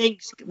famous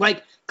things,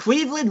 like,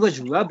 Cleveland was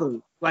rubber,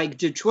 like,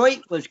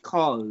 Detroit was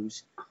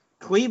cars.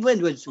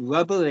 Cleveland was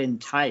rubber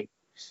and tires.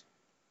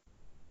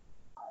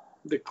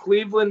 The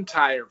Cleveland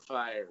Tire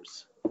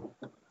Fires.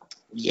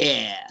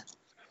 Yeah.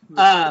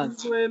 The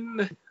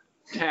Cleveland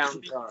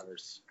Town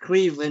Cars.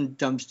 Cleveland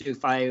dumpster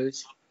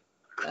fires.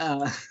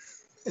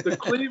 The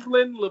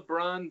Cleveland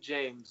LeBron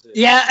Jameses.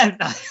 Yeah,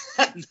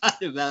 I'm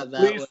not about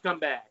that Please one. come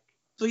back.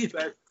 Please.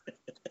 That-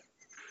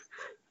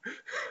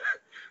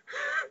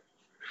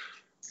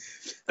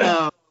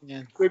 Oh,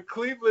 yeah. The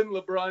Cleveland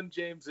LeBron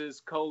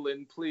Jameses,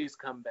 please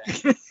come back.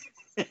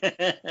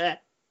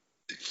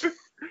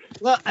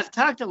 Well, I've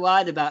talked a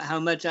lot about how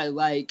much I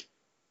like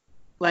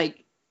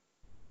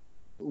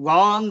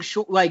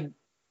short, like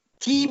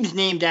teams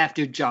named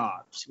after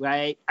jobs,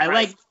 right? I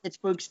Right. like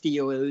Pittsburgh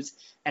Steelers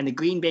and the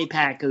Green Bay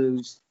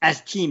Packers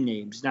as team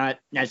names, not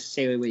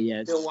necessarily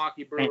as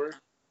Milwaukee Brewers.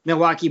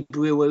 Milwaukee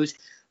Brewers.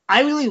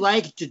 I really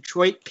like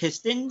Detroit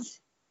Pistons,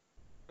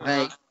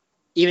 Uh-huh. like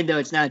even though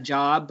it's not a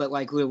job, but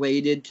like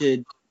related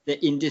to the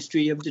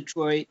industry of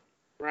Detroit.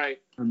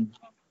 Right.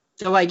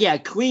 So like, yeah,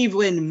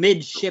 Cleveland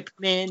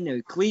Midshipmen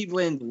or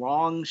Cleveland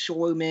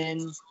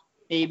Longshoremen,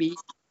 maybe.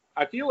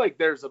 I feel like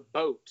there's a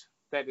boat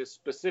that is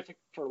specific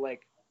for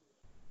like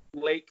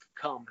lake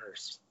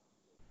commerce.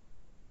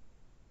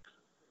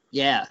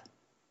 Yeah.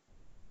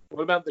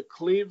 What about the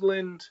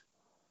Cleveland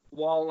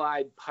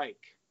Wall-Eyed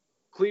Pike?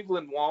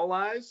 Cleveland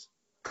Walleyes?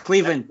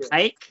 Cleveland That's it.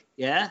 Pike,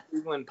 yeah.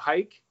 Cleveland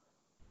Pike?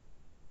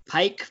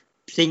 Pike,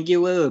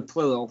 singular or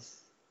plural.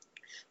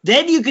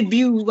 Then you could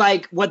view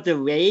like what the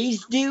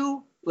Rays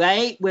do,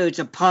 right? Where it's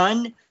a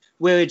pun,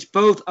 where it's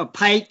both a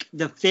pike,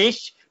 the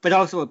fish, but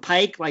also a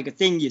pike, like a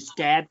thing you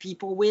stab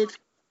people with.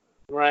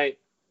 Right.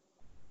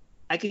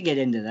 I could get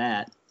into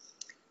that.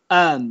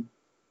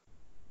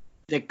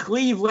 The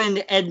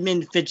Cleveland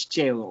Edmund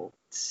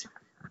Fitzgeralds.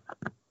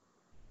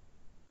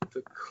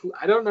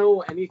 I don't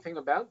know anything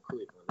about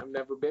Cleveland. I've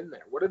never been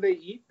there. What do they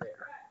eat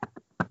there?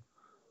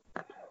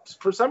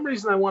 For some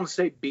reason, I want to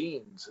say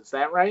beans. Is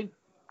that right?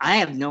 I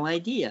have no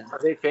idea. Are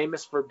they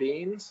famous for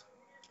beans?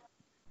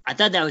 I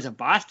thought that was a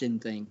Boston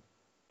thing.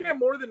 Yeah,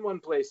 more than one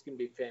place can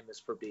be famous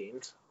for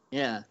beans.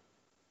 Yeah.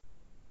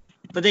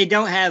 But they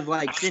don't have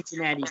like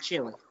Cincinnati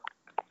chili.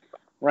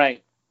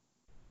 Right.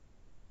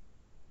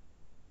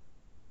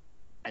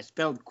 I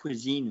spelled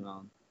cuisine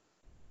wrong.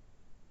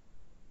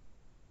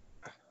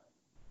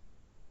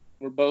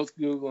 We're both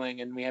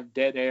Googling and we have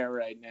dead air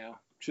right now.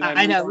 Should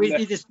I know. move We on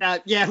need to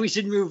stop. Yeah, we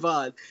should move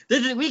on.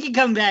 We can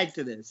come back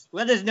to this.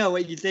 Let us know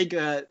what you think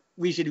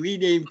we should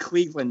rename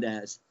Cleveland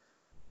as.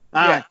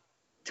 Yeah.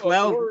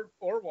 12.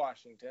 Or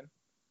Washington.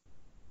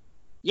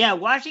 Yeah,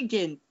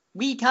 Washington.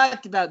 We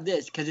talked about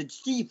this because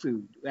it's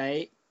seafood,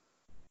 right?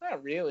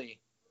 Not really.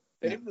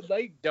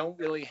 They don't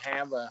really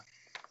have a.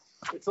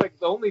 It's like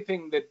the only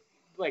thing that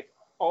like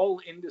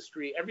all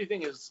industry,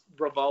 everything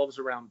revolves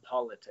around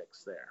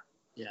politics there.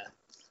 Yeah.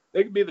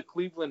 They could be the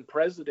Cleveland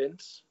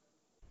Presidents,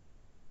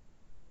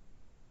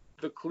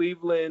 the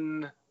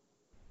Cleveland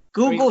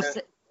Google,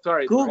 the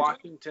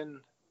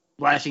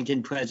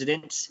Washington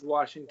presidents.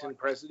 Washington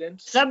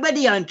presidents.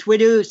 Somebody on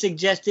Twitter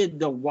suggested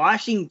the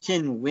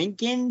Washington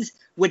Lincolns,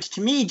 which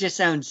to me just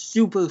sounds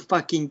super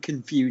fucking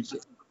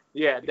confusing.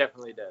 Yeah, it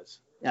definitely does.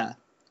 Yeah.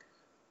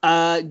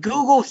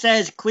 Google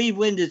says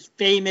Cleveland is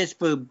famous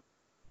for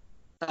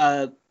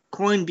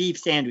corned beef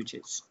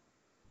sandwiches.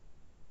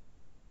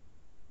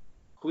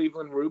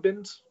 Cleveland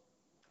Rubens?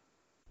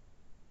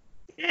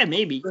 Yeah,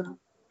 maybe.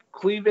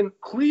 Cleveland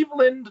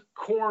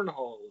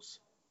cornholes.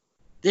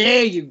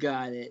 There you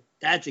got it.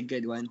 That's a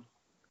good one.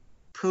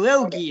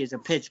 Pierogi is a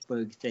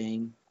Pittsburgh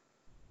thing.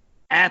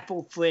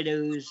 Apple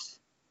fritters.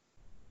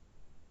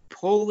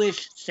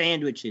 Polish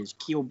sandwiches.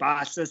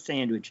 Kielbasa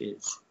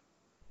sandwiches.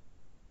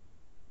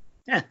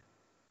 Huh.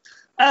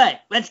 All right,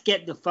 let's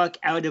get the fuck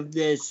out of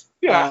this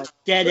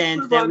dead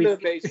end. Move on to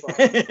baseball.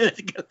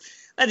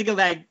 Let's go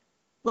back.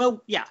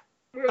 Well, yeah.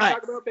 We're going to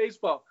talk about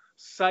baseball.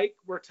 Psych,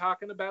 we're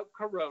talking about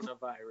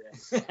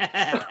coronavirus.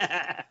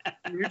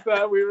 We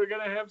thought we were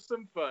going to have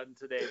some fun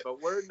today,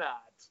 but we're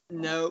not.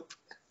 Nope.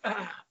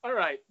 All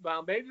right.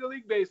 Well, Major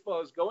League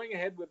Baseball is going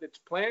ahead with its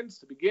plans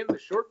to begin the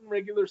shortened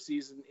regular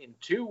season in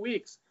 2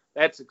 weeks.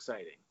 That's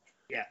exciting.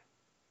 Yeah.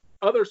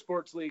 Other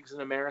sports leagues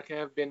in America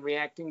have been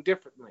reacting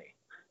differently.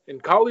 In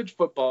college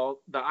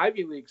football, the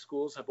Ivy League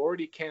schools have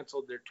already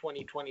canceled their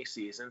 2020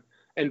 season,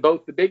 and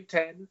both the Big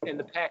Ten and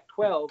the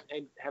Pac-12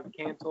 have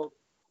canceled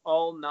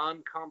all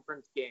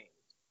non-conference games.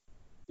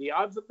 The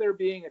odds of there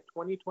being a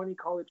 2020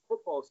 college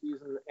football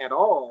season at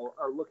all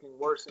are looking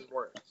worse and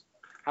worse.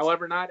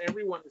 However, not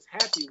everyone is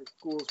happy with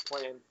schools'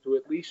 plans to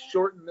at least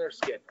shorten their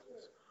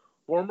schedules.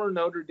 Former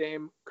Notre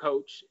Dame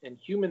coach and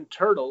human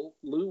turtle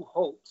Lou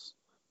Holtz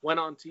went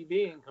on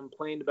TV and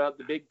complained about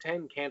the Big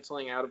Ten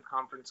canceling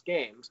out-of-conference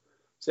games,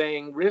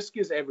 saying risk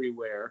is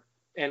everywhere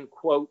and,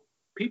 quote,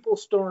 people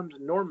stormed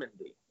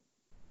Normandy.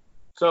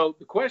 So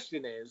the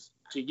question is,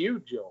 to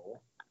you,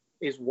 Joel,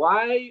 is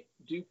why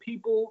do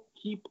people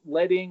keep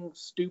letting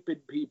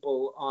stupid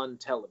people on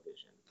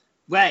television?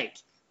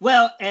 Right.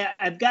 Well,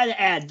 I've got to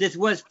add, this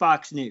was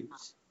Fox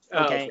News.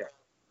 Okay?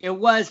 It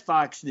was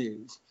Fox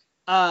News.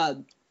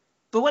 But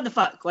what the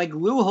fuck? Like,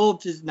 Lou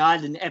Holtz is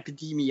not an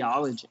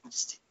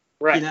epidemiologist.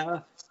 Right. You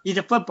know? He's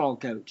a football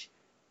coach.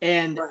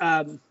 And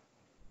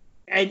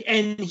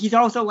and he's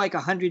also like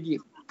 100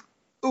 years...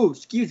 Oh,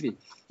 excuse me.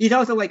 He's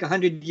also like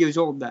 100 years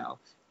old now.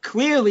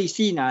 Clearly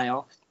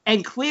senile.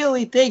 And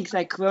clearly thinks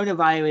that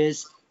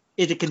coronavirus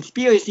is a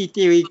conspiracy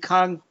theory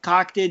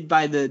concocted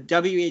by the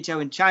WHO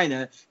in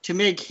China to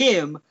make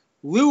him,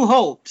 Lou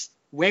Holtz,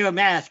 wear a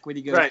mask when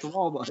he goes to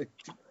Walmart.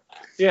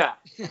 Yeah.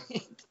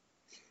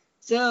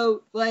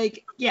 So,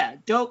 like, yeah,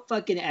 don't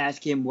fucking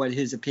ask him what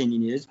his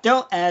opinion is.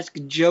 Don't ask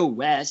Joe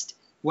West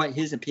what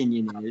his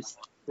opinion is.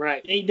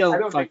 Right. They don't I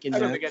don't fucking know.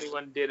 I don't think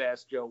anyone did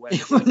ask Joe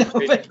West.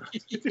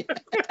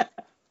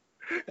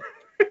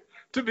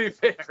 To be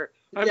fair,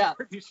 I'm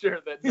pretty sure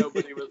that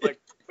nobody was like,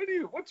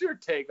 what's your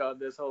take on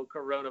this whole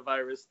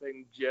coronavirus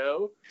thing,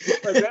 Joe?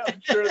 Like, I'm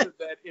sure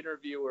that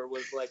interviewer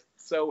was like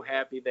so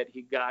happy that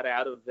he got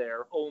out of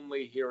there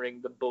only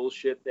hearing the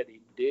bullshit that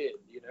he did,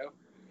 you know?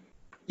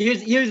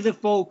 Here's the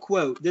full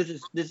quote. This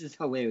is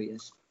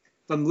hilarious.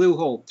 From Lou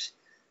Holtz.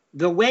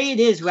 The way it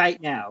is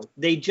right now,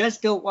 they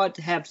just don't want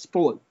to have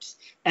sports.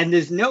 And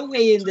there's no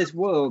way in this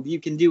world you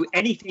can do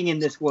anything in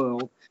this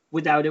world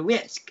without a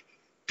risk.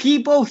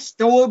 People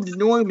stormed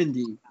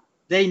Normandy.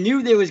 They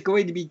knew there was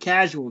going to be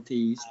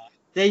casualties.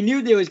 They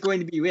knew there was going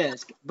to be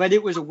risk, but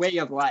it was a way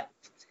of life.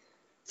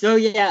 So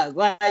yeah,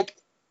 like,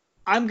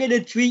 I'm going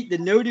to treat the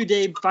Notre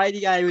Dame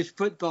Fighting Irish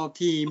football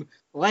team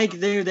like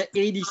they're the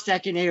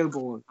 82nd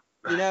Airborne.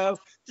 You know?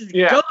 Just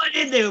go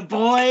in there,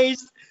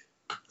 boys.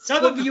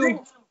 Some of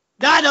you,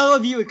 not all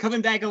of you, are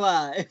coming back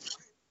alive.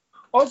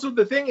 Also,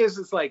 the thing is,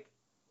 it's like,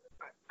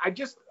 I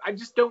just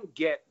don't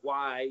get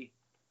why.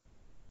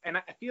 And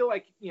I feel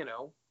like, you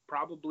know,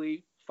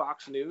 probably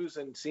Fox News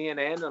and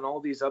CNN and all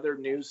these other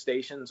news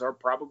stations are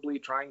probably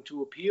trying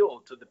to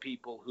appeal to the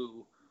people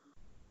who,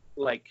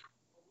 like,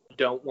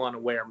 don't want to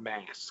wear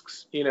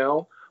masks, you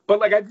know? But,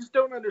 like, I just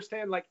don't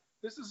understand, like,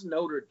 this is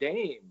Notre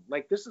Dame.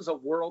 Like, this is a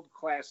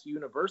world-class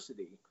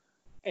university.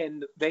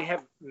 And they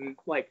have,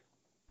 like,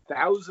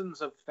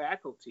 thousands of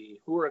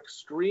faculty who are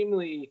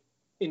extremely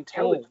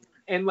intelligent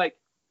and, like,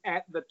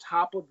 at the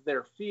top of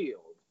their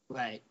field.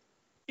 Right.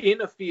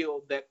 In a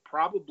field that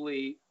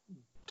probably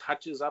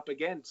touches up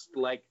against,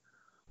 like,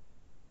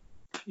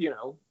 you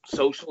know,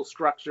 social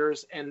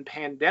structures and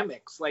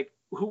pandemics. Like,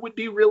 who would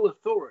be real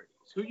authorities?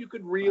 Who you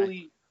could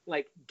really,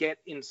 like, get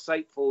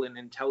insightful and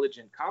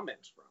intelligent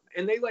comments from?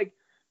 And they, like,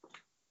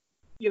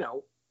 you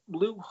know,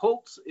 Lou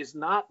Holtz is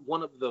not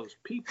one of those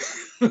people.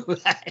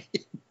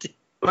 Right.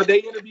 But they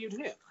interviewed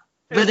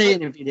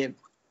him.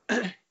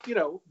 You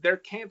know, they're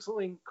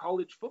canceling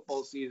college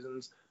football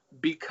seasons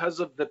because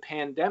of the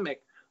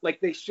pandemic. Like,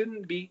 they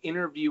shouldn't be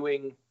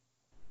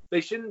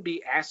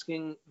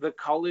asking the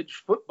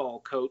college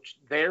football coach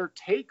their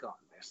take on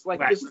coronavirus. Like,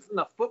 Right. This isn't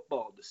a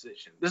football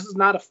decision. This is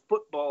not a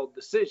football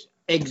decision.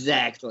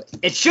 Exactly.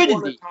 It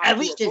shouldn't be. At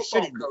least it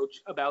shouldn't be.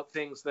 Coach about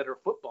things that are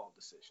football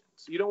decisions.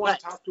 You don't want Right.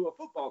 to talk to a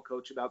football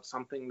coach about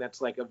something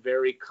that's like a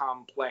very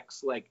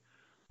complex, like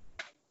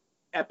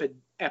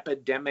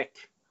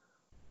epidemic,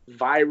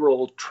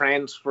 viral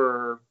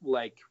transfer,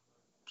 like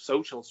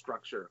social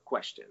structure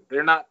question.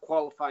 They're not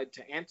qualified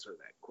to answer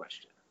that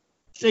question.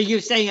 So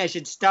you're saying I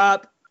should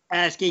stop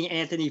asking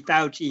Anthony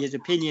Fauci his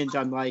opinions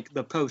on, like,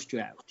 the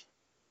post-drought?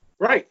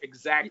 Right,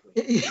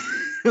 exactly.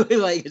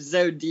 Like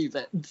zone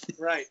defense.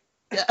 Right.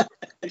 Yeah.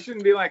 You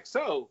shouldn't be like,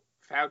 so,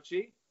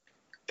 Fauci,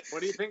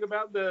 what do you think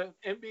about the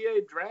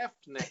NBA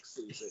draft next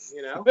season?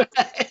 You know?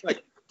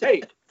 Like,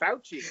 hey,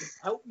 Fauci,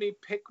 help me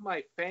pick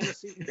my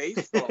fantasy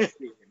baseball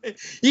team.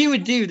 He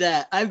would do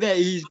that. I bet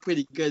he's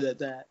pretty good at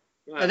that.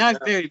 And I'm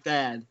very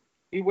bad.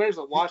 He wears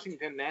a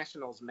Washington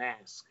Nationals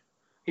mask.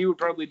 He would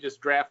probably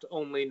just draft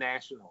only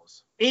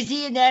Nationals. Is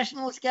he a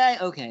Nationals guy?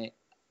 Okay.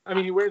 I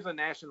mean, he wears a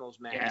Nationals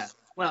mask. Yeah.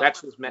 Well,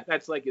 That's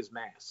like his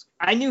mask.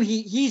 I knew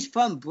he's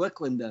from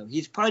Brooklyn, though.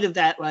 He's part of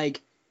that,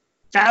 like,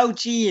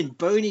 Fauci and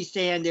Bernie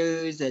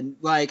Sanders and,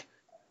 like,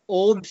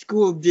 old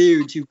school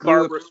dudes who grew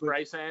Barbara up.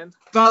 Streisand.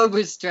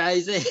 Barbara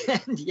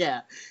Streisand,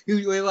 yeah.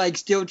 Who were, like,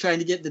 still trying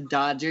to get the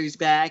Dodgers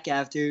back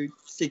after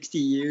 60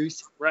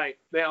 years. Right.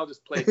 They all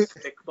just played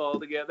stickball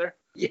together.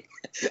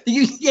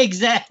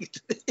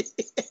 Exactly.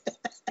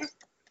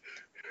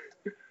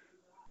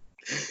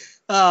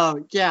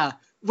 Oh, yeah.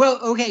 Well,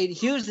 okay,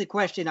 here's the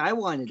question I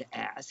wanted to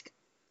ask.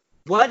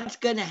 What's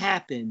going to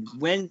happen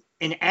when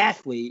an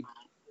athlete,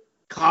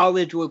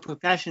 college or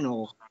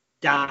professional,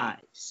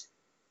 dies?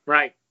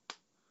 Right.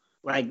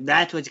 Like,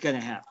 that's what's going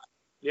to happen.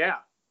 Yeah.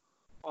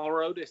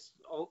 Aurodius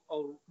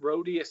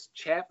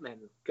Chapman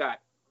got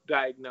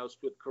diagnosed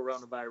with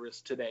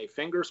coronavirus today.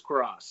 Fingers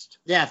crossed.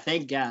 Yeah,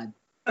 thank God.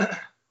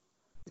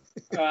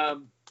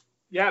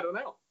 Yeah, I don't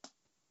know.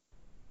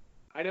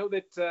 I know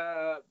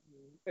that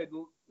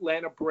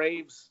Atlanta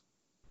Braves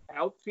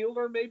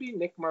outfielder, maybe,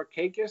 Nick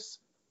Markakis,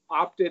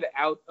 opted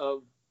out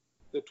of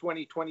the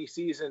 2020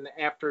 season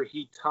after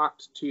he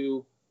talked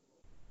to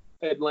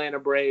Atlanta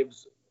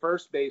Braves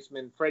first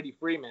baseman Freddie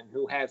Freeman,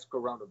 who has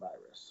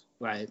coronavirus.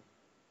 Right.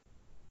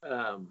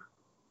 And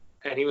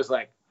he was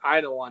like,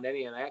 I don't want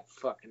any of that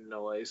fucking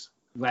noise.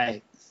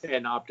 Right.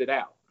 And opted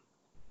out.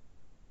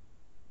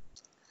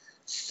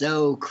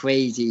 So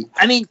crazy.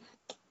 I mean,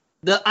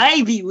 the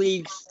Ivy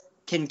Leagues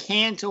can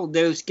cancel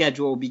their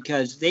schedule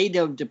because they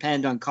don't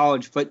depend on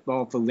college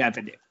football for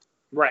revenue.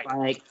 Right.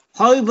 Like,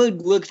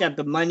 Harvard looks at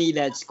the money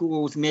that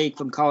schools make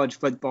from college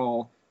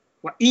football,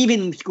 well,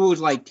 even schools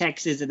like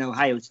Texas and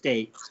Ohio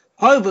State.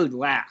 Harvard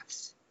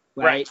laughs,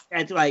 right?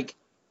 That's like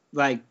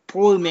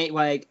poor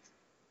like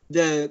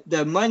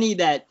the money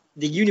that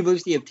the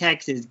University of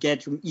Texas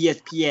gets from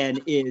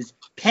ESPN is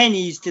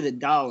pennies to the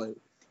dollar.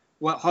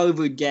 What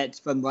Harvard gets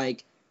from,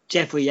 like,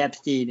 Jeffrey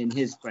Epstein and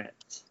his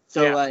friends.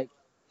 So, Yeah. like,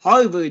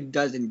 Harvard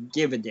doesn't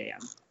give a damn.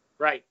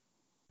 Right.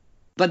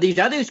 But these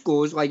other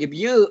schools, like, if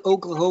you're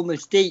Oklahoma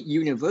State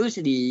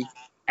University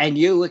and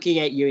you're looking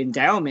at your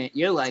endowment,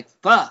 you're like,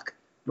 fuck,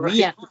 Right.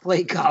 we have to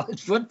play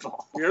college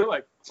football. You're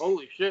like,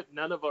 holy shit,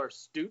 none of our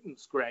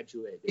students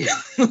graduated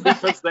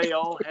because they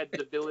all had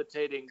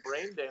debilitating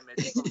brain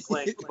damage from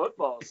playing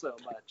football so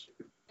much.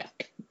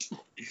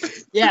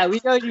 Yeah,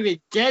 we don't even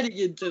get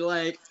into,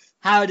 like,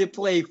 how to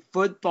play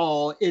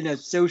football in a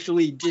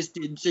socially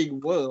distancing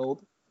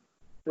world.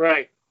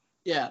 Right.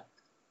 Yeah.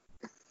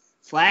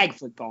 Flag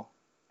football.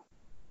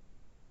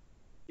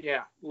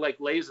 Yeah, like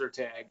laser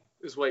tag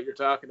is what you're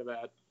talking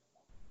about.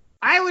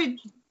 I would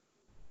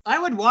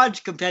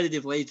watch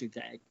competitive laser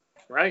tag.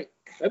 Right.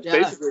 That's Yeah.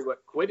 basically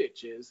what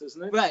Quidditch is,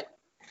 isn't it? Right.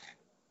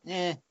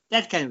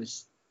 That's kind of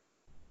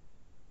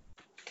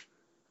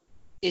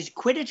Is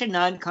Quidditch a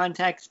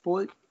non-contact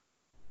sport?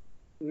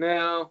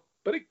 No,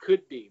 but it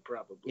could be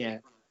probably.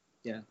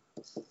 Yeah.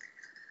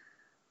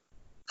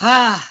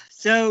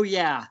 So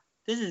yeah,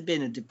 this has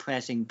been a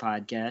depressing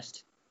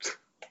podcast.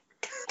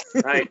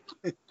 Right.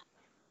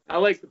 I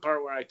like the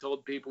part where I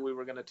told people we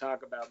were going to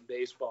talk about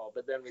baseball,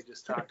 but then we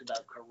just talked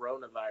about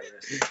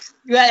coronavirus.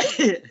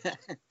 Right.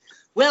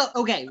 Well,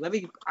 okay.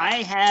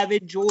 I have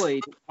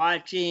enjoyed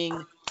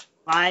watching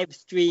live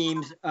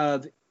streams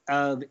of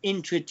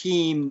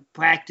intra-team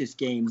practice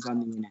games on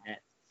the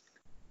internet.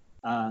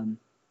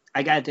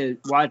 I got to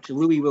watch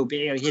Louis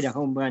Robert hit a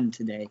home run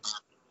today.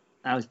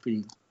 That was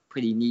pretty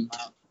neat.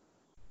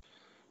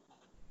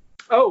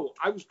 Oh,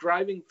 I was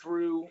driving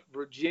through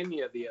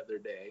Virginia the other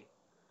day.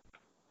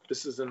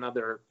 This is an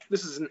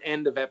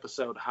end of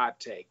episode hot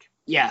take.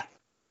 Yeah.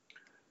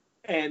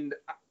 And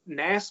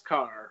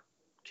NASCAR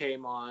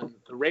came on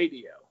the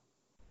radio.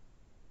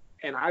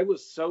 And I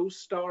was so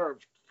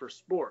starved for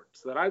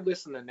sports that I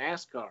listened to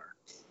NASCAR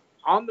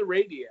on the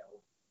radio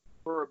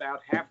for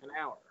about half an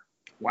hour.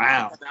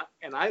 Wow.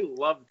 And I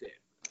loved it.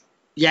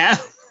 Yeah.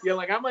 Yeah,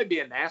 like I might be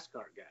a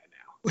NASCAR guy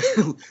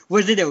now.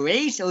 Was it a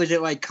race or was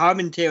it like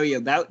commentary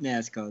about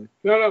NASCAR?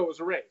 No, it was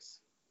a race.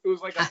 It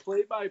was like a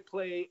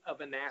play-by-play of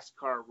a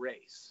NASCAR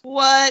race.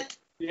 What?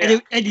 Yeah.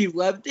 And you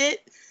loved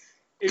it?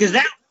 Because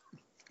that.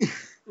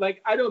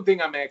 Like, I don't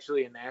think I'm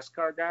actually a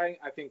NASCAR guy.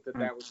 I think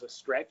that was a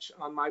stretch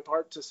on my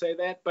part to say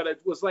that, but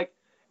it was like,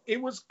 it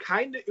was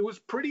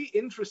pretty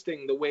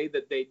interesting the way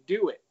that they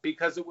do it,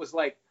 because it was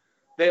like,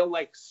 they'll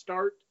like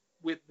start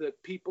with the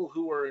people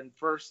who are in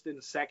first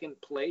and second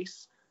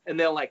place, and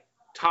they'll like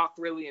talk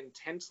really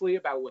intensely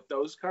about what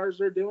those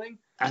cars are doing.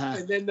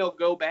 And then they'll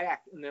go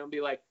back and they'll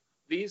be like,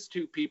 these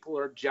two people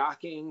are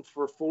jockeying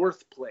for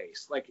fourth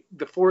place. Like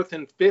the fourth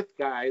and fifth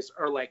guys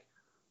are like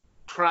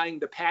trying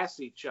to pass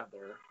each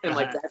other, and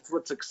like that's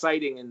what's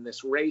exciting in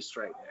this race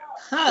right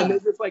now. And they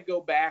just like go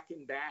back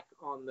and back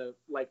on the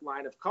like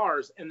line of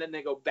cars, and then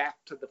they go back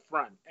to the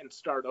front and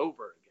start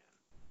over again.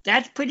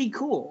 That's pretty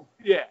cool.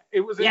 Yeah, it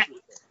was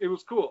interesting. It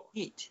was cool.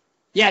 Neat.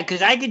 Yeah,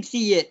 because I could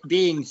see it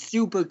being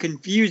super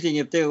confusing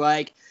if they're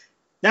like,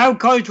 now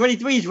car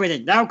 23 is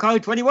winning, now car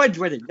 21 is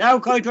winning, now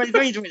car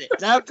 23 is winning,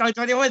 now car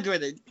 21 is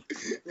winning.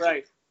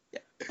 Right.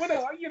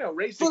 But you know,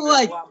 racing is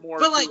a lot more.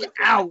 For like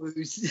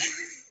hours.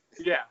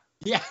 Yeah.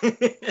 Yeah.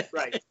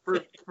 Right.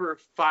 For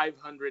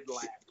 500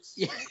 laps.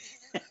 Yeah.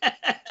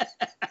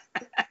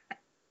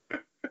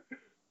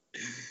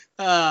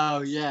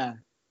 Oh yeah.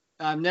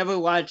 I've never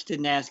watched a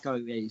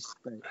NASCAR race,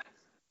 but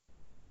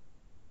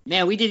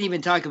man, we didn't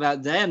even talk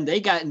about them.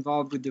 They got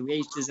involved with the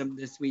racism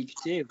this week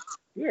too.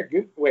 Yeah,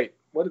 good. Wait,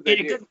 what did they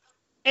do?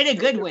 In a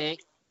good way.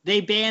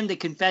 They banned the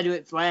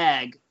Confederate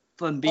flag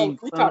from being.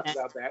 We talked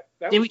about that.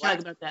 Did we talk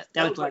about that?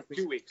 That was like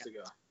 2 weeks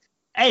ago.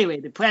 Anyway,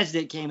 the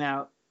president came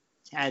out,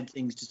 had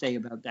things to say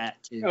about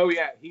that too. Oh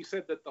yeah, he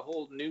said that the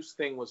whole noose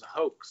thing was a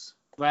hoax.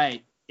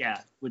 Right. Yeah,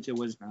 which it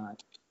was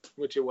not.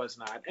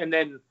 And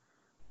then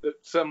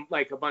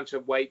a bunch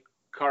of white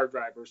car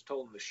drivers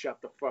told him to shut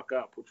the fuck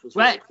up, which was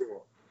really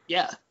cool.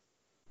 Yeah.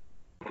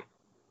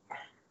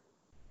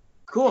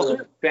 Cool.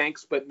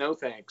 Thanks, but no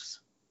thanks.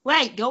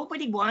 Right.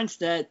 Nobody wants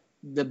the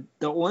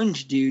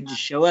orange dude to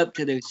show up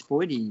to their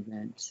sporting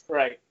events.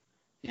 Right.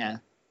 Yeah.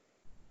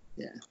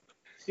 Yeah.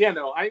 Yeah,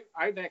 no,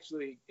 I've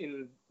actually,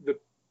 in the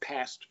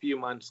past few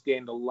months,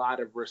 gained a lot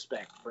of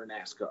respect for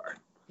NASCAR.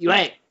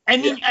 Right. I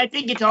mean, I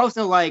think it's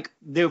also like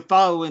they're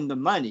following the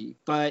money,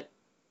 but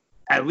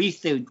at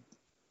least they're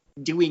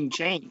doing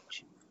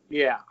change.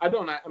 Yeah, I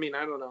don't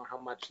know how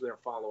much they're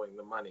following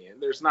the money,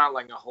 and there's not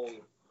like a whole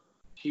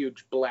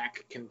huge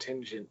black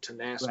contingent to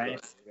NASCAR.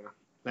 Right. You know?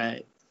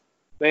 Right.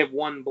 They have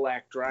one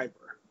black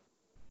driver.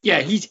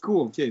 Yeah, he's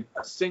cool too.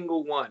 A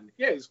single one.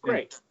 Yeah, he's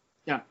great.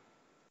 Yeah.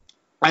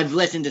 I've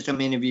listened to some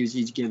interviews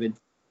he's given.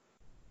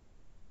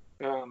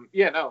 And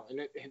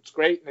it's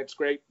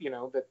great, you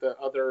know, that the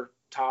other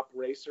top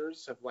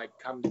racers have like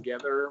come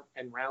together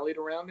and rallied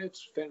around it.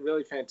 It's been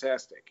really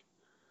fantastic.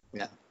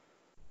 Yeah.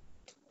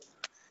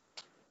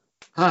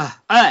 All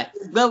right,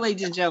 well,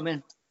 ladies and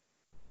gentlemen,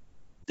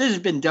 this has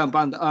been Dump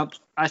on the Ump,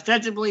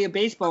 ostensibly a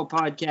baseball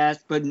podcast,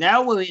 but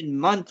now we're in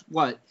month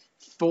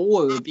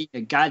 4 of being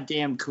a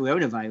goddamn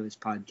coronavirus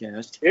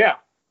podcast. Yeah.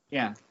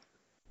 Yeah.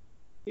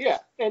 Yeah,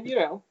 and you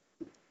know,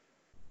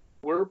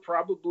 we're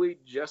probably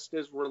just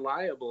as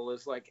reliable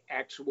as like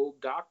actual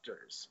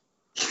doctors.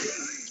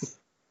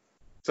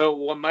 So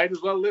one might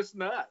as well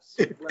listen to us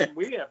when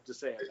we have to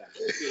say about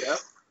it. You know?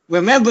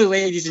 Remember,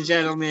 ladies and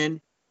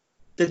gentlemen,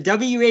 the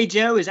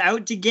WHO is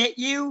out to get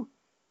you.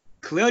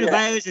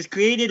 Coronavirus is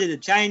created in a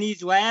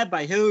Chinese lab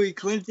by Hillary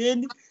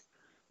Clinton.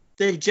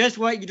 They just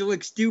want you to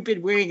look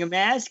stupid wearing a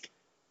mask.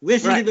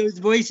 Listen to those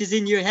voices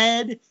in your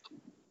head.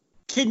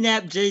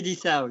 Kidnap J.D.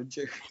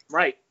 Salinger.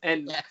 Right.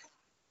 And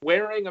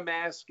wearing a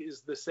mask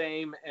is the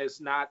same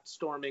as not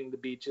storming the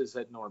beaches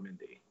at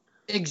Normandy.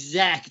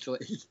 Exactly.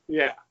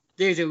 Yeah.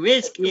 There's a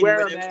risk. If you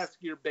wear a mask,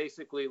 you're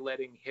basically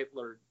letting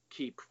Hitler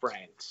keep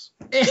France.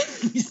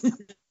 Exactly.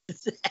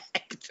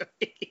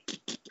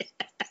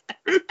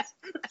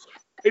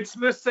 It's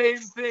the same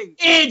thing.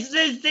 It's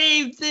the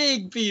same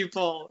thing,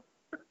 people.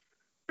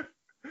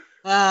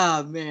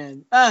 Oh,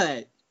 man. All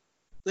right.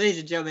 Ladies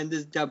and gentlemen, this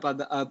is Dump on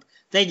the Up.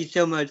 Thank you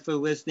so much for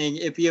listening.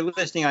 If you're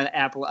listening on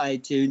Apple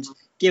iTunes,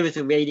 give us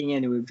a rating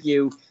and a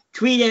review.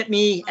 Tweet at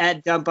me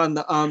at Dump on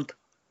the Ump.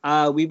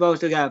 We've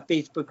also got a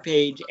Facebook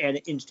page and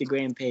an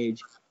Instagram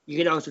page. You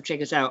can also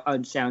check us out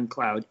on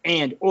SoundCloud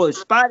or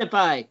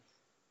Spotify.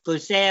 For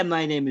Sam,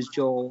 my name is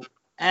Joel.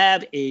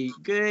 Have a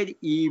good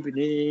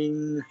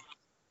evening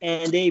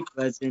and a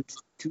pleasant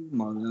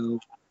tomorrow.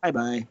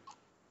 Bye-bye.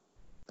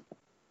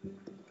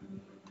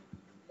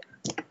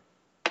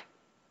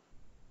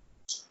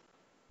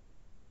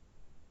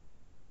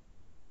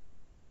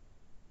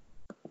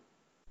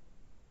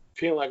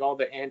 I feel like all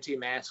the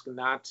anti-mask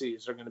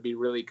Nazis are going to be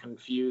really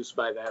confused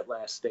by that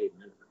last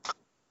statement.